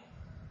right.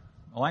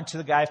 I went to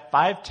the guy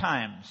 5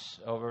 times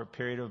over a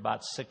period of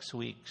about 6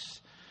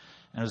 weeks.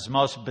 And it was the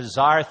most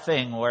bizarre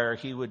thing, where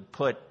he would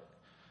put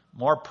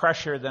more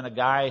pressure than a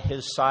guy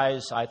his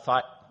size I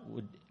thought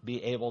would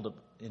be able to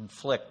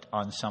inflict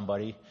on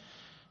somebody.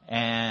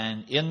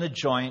 And in the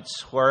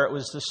joints where it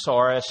was the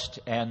sorest,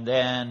 and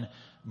then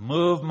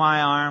move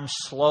my arms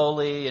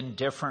slowly in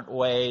different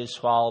ways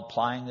while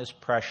applying this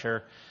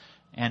pressure.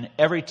 And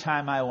every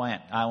time I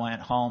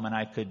went home, and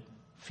I could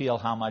feel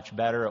how much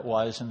better it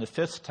was. And the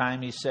 5th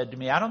time he said to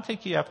me, I don't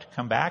think you have to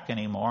come back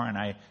anymore. And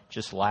I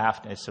just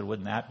laughed. I said,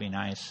 wouldn't that be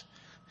nice?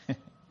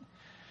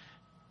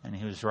 And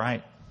he was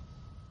right.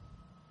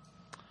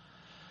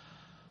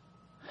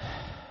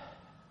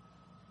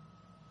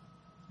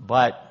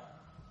 But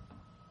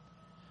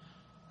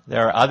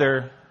there are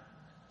other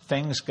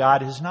things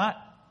God has not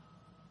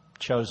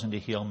chosen to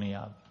heal me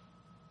of.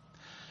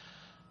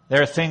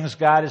 There are things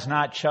God has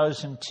not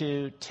chosen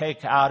to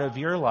take out of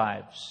your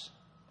lives.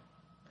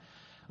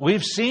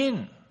 We've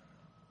seen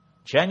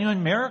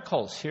genuine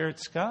miracles here at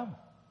Scum.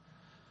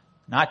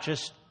 Not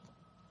just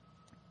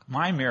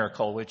my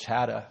miracle, which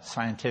had a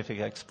scientific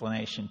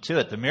explanation to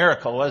it. The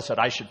miracle was that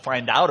I should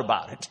find out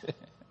about it.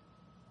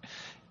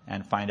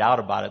 And find out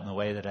about it in the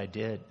way that I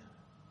did.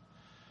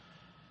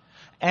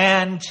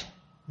 And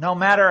no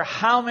matter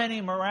how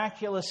many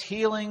miraculous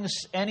healings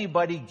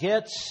anybody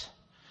gets,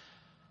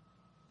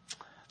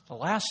 the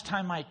last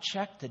time I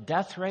checked, the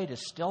death rate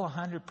is still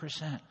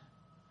 100%.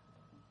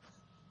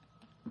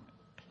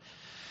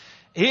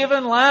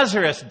 Even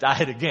Lazarus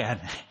died again.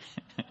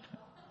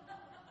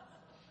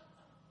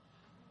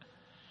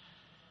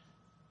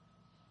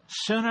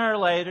 Sooner or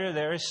later,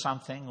 there is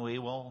something we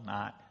will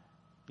not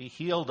be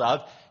healed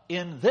of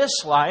in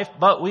this life,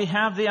 but we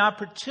have the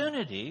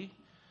opportunity,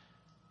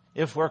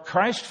 if we're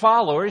Christ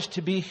followers,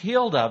 to be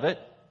healed of it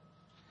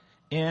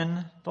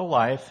in the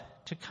life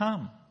to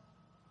come.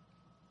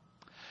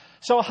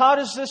 So how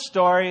does this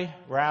story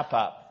wrap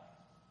up?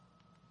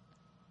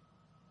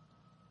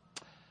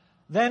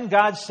 Then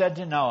God said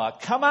to Noah,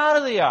 come out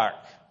of the ark.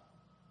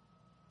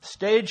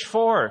 Stage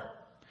 4.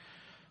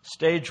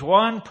 Stage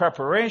 1,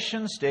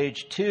 preparation.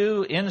 Stage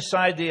 2,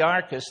 inside the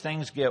ark as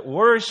things get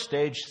worse.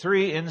 Stage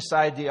 3,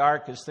 inside the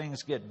ark as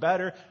things get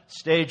better.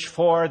 Stage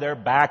 4, they're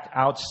back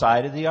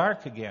outside of the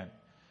ark again.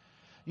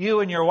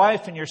 You and your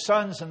wife and your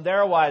sons and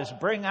their wives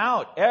bring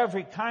out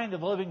every kind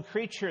of living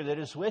creature that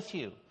is with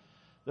you.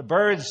 The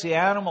birds, the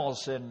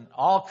animals, and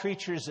all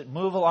creatures that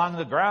move along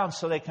the ground,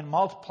 so they can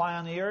multiply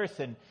on the earth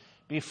and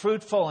be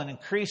fruitful and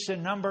increase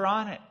in number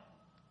on it.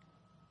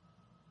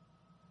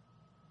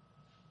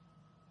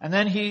 And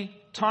then he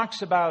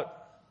talks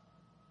about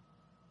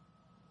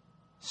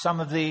some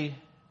of the,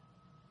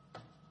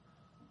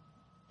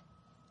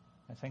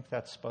 I think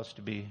that's supposed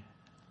to be,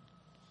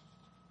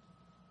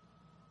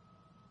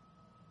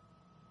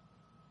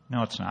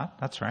 no, it's not.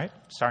 That's right.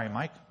 Sorry,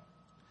 Mike.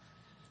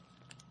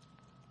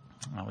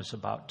 I was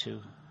about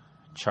to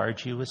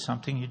charge you with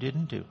something you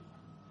didn't do.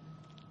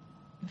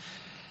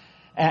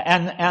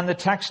 And the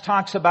text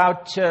talks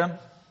about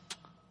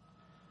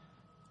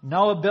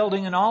Noah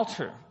building an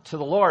altar to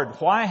the Lord.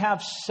 Why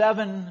have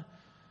 7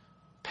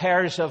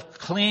 pairs of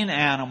clean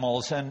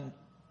animals and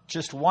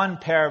just 1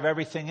 pair of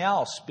everything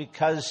else?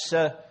 Because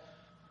they're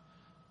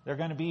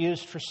going to be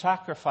used for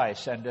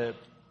sacrifice and to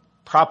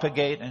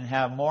propagate and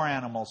have more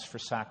animals for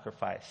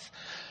sacrifice.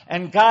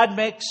 And God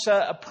makes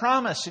a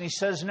promise, and he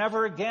says,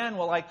 never again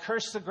will I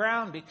curse the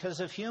ground because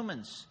of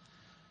humans,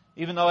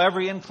 even though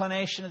every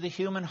inclination of the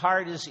human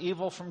heart is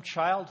evil from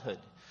childhood.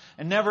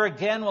 And never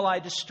again will I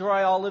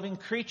destroy all living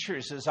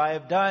creatures as I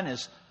have done,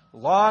 as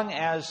long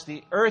as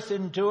the earth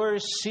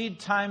endures, seed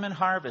time and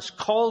harvest,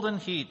 cold and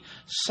heat,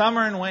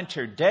 summer and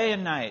winter, day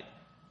and night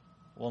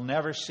will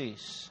never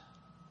cease.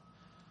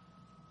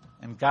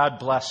 And God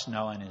blessed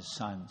Noah and his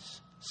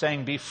sons,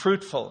 saying, be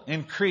fruitful,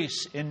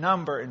 increase in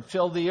number, and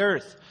fill the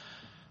earth.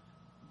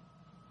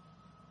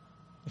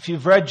 If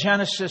you've read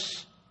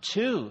Genesis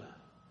 2,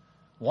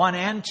 1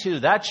 and 2,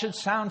 that should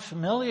sound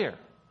familiar.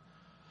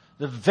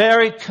 The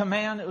very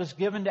command that was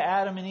given to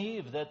Adam and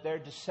Eve that their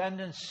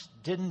descendants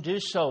didn't do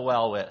so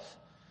well with.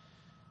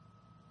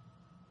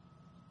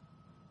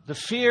 The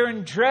fear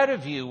and dread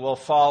of you will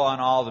fall on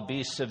all the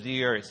beasts of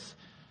the earth.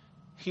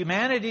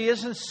 Humanity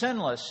isn't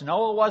sinless.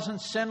 Noah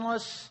wasn't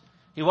sinless.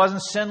 He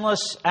wasn't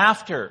sinless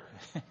after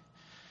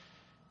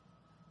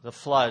the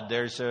flood.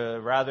 There's a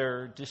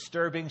rather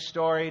disturbing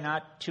story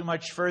not too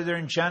much further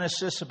in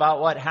Genesis about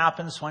what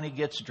happens when he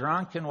gets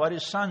drunk and what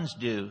his sons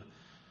do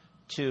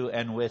to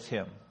and with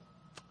him.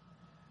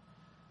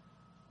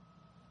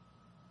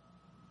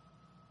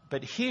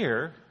 But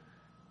here,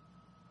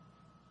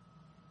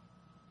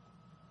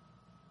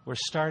 we're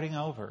starting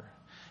over.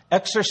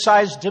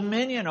 Exercise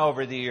dominion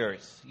over the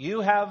earth.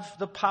 You have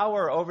the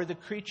power over the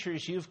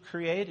creatures you've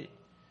created.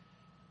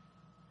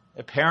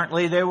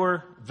 Apparently they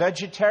were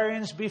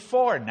vegetarians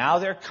before. Now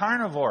they're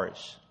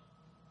carnivores.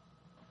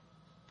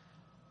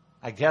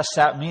 I guess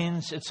that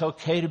means it's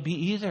okay to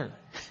be either.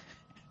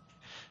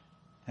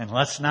 And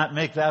let's not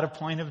make that a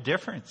point of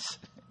difference.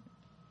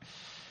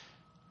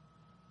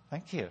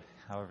 Thank you,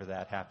 however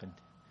that happened.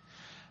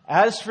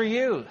 As for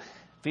you,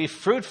 be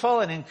fruitful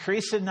and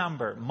increase in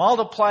number.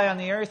 Multiply on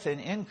the earth and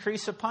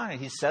increase upon it.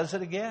 He says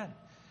it again.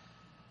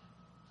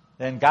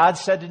 Then God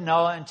said to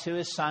Noah and to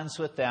his sons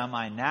with them,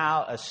 I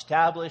now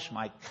establish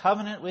my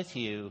covenant with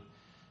you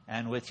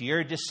and with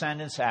your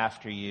descendants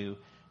after you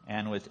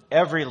and with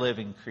every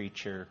living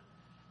creature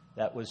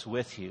that was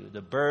with you.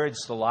 The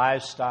birds, the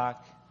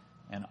livestock,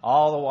 and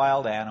all the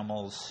wild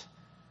animals,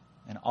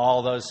 and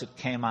all those that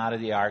came out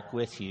of the ark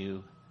with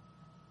you.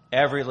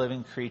 Every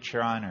living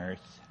creature on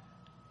earth.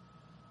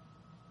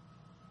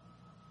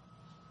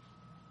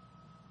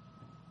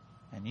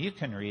 And you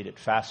can read it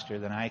faster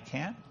than I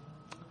can.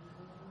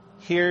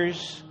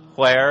 Here's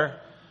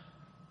where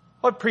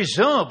what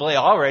presumably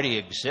already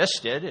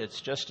existed, it's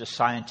just a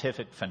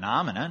scientific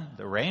phenomenon,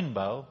 the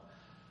rainbow,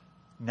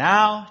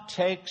 now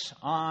takes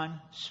on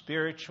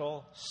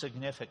spiritual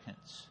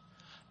significance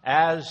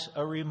as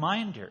a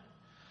reminder.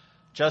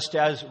 Just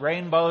as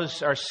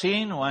rainbows are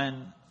seen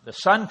when the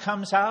sun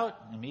comes out,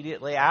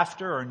 immediately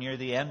after or near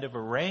the end of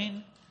a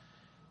rain,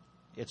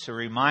 it's a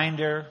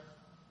reminder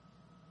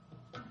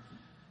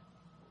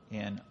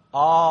in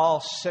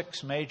all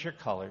 6 major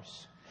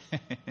colors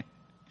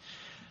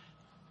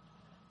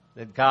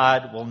that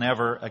God will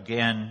never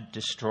again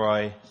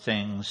destroy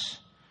things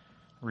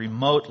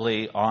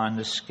remotely on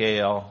the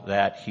scale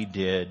that he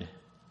did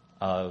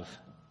of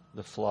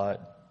the flood.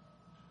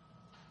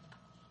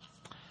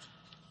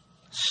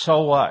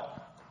 So what?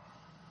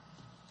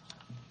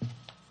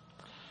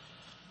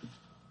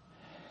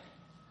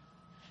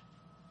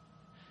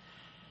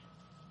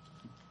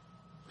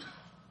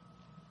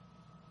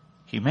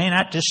 He may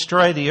not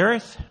destroy the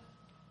earth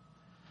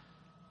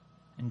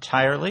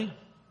entirely.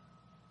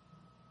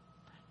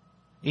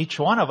 Each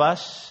one of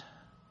us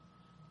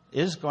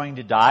is going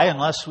to die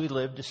unless we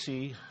live to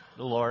see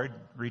the Lord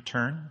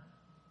return.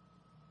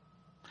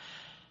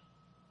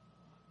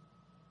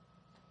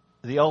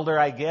 The older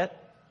I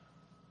get,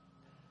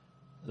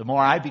 the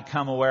more I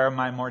become aware of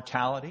my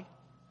mortality.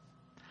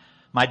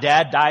 My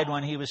dad died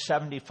when he was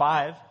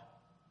 75.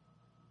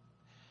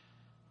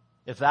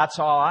 If that's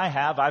all I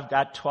have, I've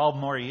got 12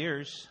 more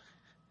years.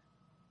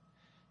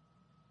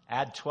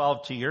 Add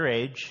 12 to your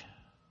age,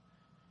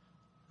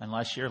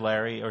 unless you're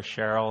Larry or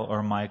Cheryl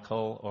or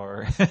Michael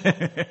or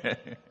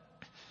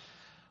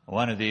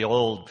one of the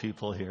old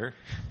people here,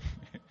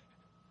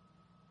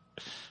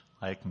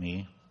 like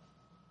me.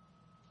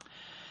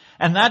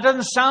 And that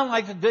doesn't sound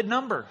like a good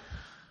number.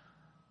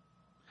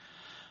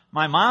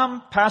 My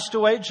mom passed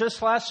away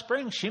just last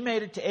spring. She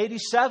made it to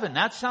 87.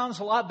 That sounds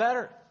a lot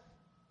better.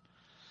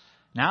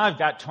 Now I've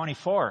got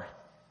 24.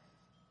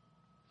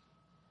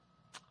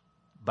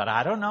 But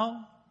I don't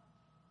know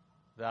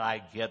that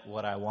I get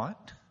what I want.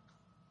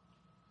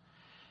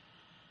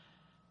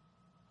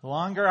 The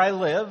longer I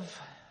live,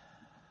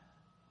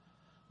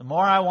 the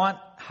more I want,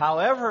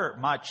 however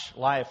much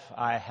life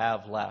I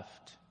have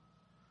left,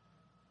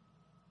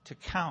 to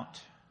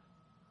count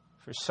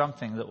for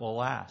something that will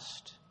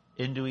last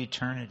into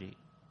eternity.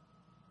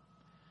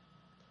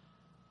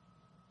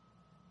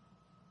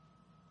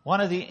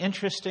 One of the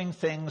interesting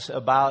things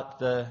about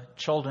the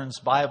children's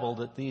Bible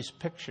that these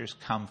pictures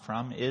come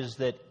from is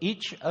that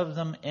each of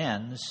them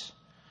ends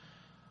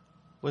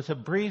with a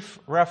brief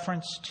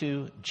reference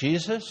to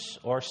Jesus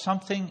or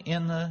something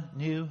in the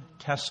New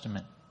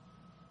Testament.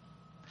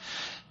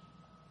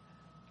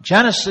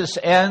 Genesis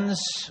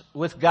ends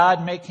with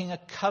God making a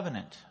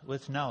covenant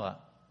with Noah,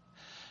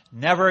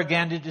 never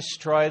again to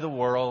destroy the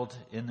world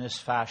in this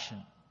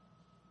fashion.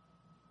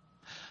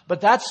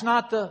 But that's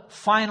not the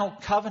final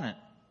covenant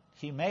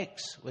he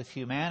makes with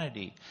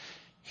humanity.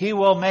 He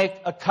will make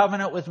a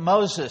covenant with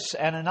Moses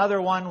and another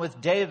one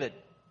with David.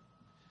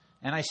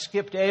 And I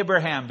skipped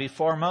Abraham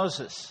before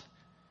Moses.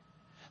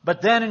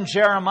 But then in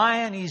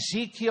Jeremiah and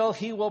Ezekiel,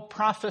 he will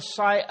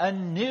prophesy a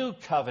new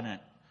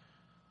covenant.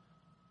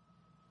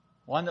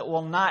 One that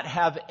will not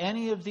have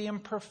any of the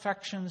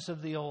imperfections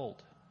of the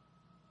old.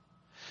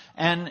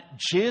 And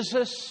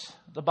Jesus,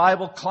 the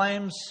Bible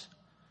claims,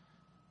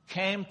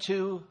 came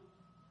to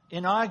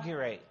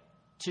inaugurate,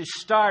 to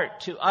start,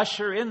 to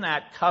usher in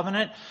that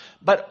covenant.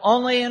 But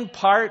only in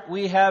part.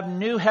 We have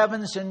new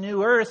heavens and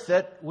new earth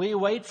that we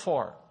wait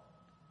for.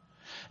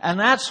 And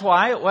that's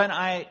why when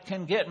I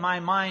can get my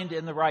mind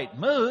in the right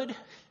mood,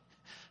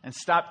 and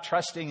stop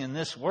trusting in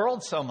this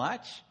world so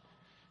much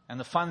and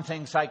the fun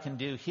things I can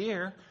do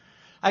here,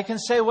 I can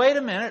say, wait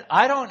a minute,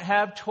 I don't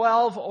have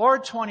 12 or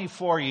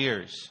 24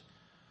 years.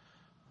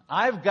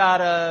 I've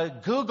got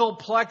a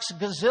Googleplex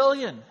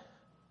gazillion.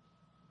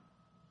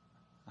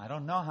 I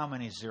don't know how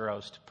many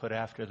zeros to put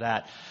after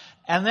that.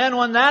 And then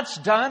when that's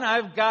done,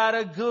 I've got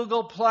a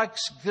Googleplex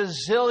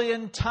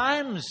gazillion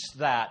times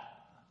that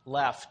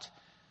left.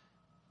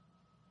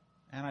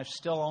 And I've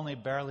still only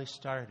barely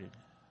started.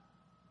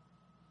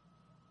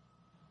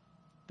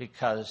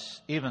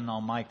 Because even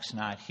though Mike's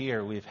not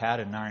here, we've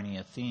had a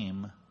Narnia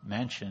theme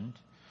mentioned.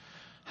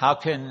 How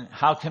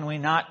can we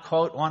not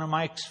quote one of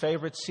Mike's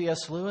favorite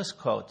C.S. Lewis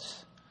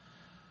quotes?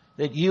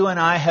 That you and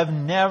I have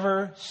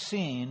never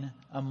seen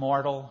a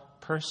mortal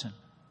person.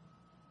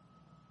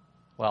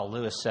 Well,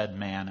 Lewis said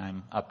man.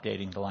 I'm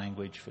updating the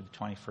language for the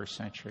 21st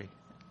century.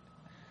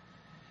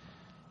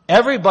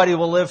 Everybody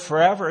will live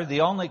forever.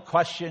 The only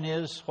question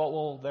is, what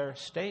will their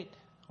state,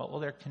 what will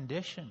their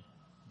condition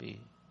be?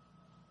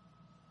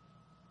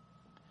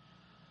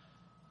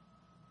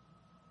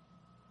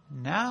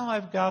 Now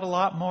I've got a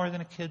lot more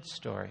than a kid's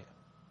story.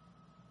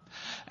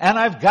 And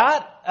I've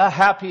got a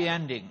happy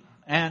ending.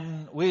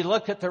 And we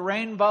look at the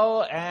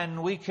rainbow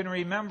and we can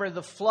remember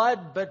the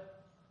flood,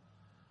 but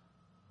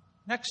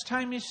next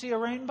time you see a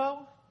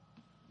rainbow,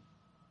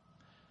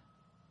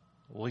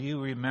 will you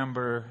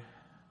remember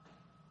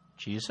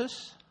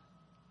Jesus?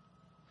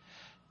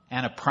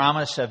 And a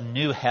promise of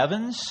new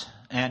heavens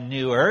and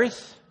new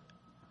earth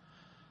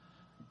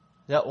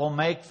that will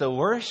make the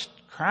worst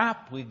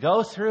crap we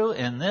go through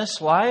in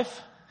this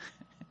life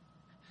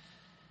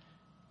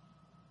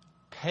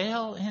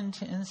pale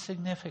into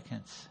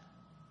insignificance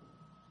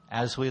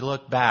as we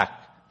look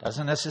back.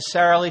 Doesn't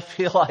necessarily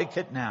feel like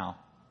it now,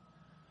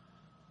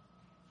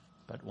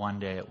 but one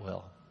day it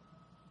will.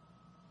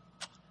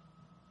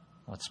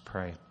 Let's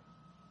pray.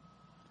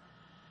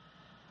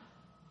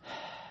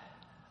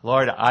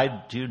 Lord,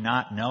 I do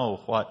not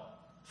know what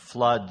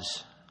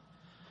floods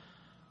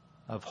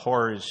of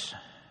horrors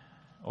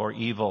or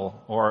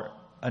evil or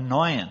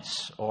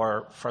annoyance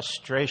or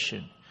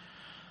frustration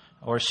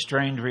or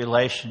strained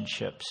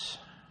relationships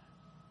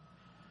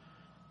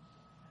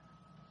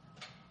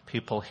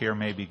people here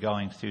may be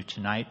going through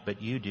tonight,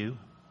 but you do.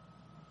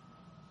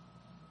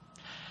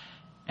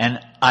 And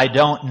I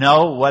don't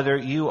know whether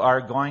you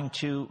are going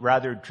to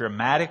rather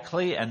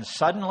dramatically and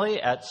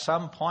suddenly at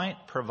some point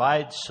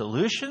provide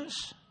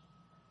solutions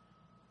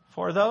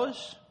for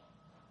those,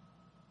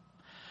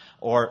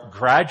 or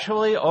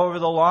gradually over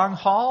the long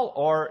haul,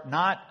 or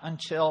not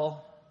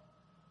until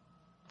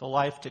the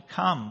life to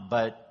come,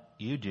 but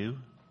you do.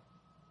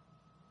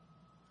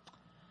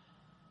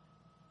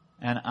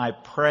 And I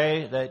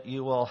pray that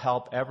you will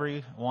help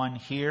everyone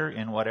here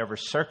in whatever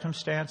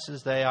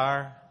circumstances they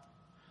are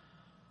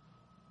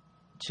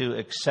to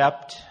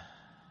accept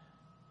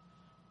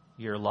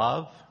your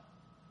love,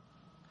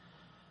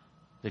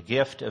 the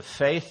gift of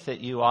faith that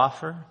you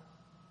offer,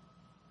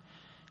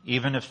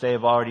 even if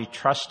they've already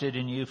trusted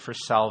in you for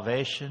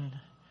salvation,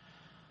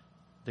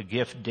 the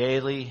gift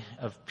daily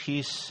of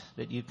peace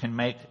that you can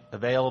make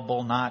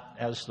available, not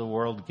as the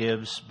world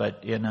gives,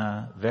 but in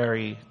a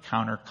very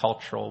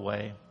countercultural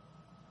way.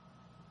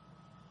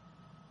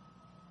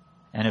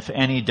 And if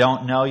any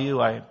don't know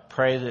you, I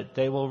pray that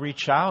they will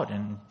reach out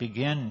and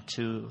begin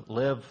to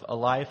live a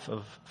life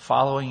of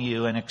following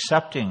you and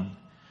accepting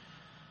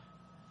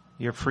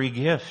your free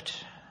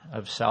gift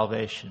of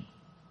salvation.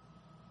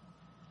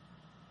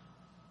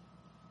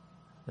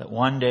 That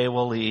one day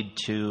will lead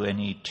to an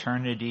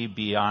eternity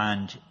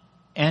beyond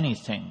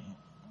anything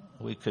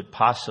we could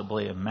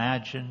possibly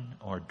imagine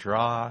or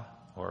draw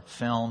or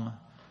film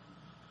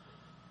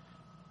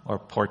or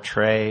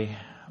portray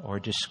or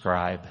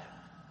describe,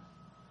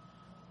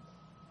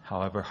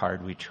 however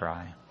hard we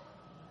try.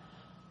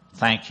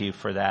 Thank you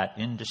for that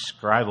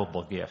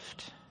indescribable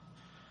gift.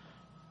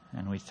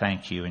 And we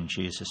thank you in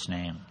Jesus'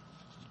 name.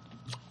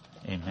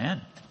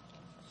 Amen.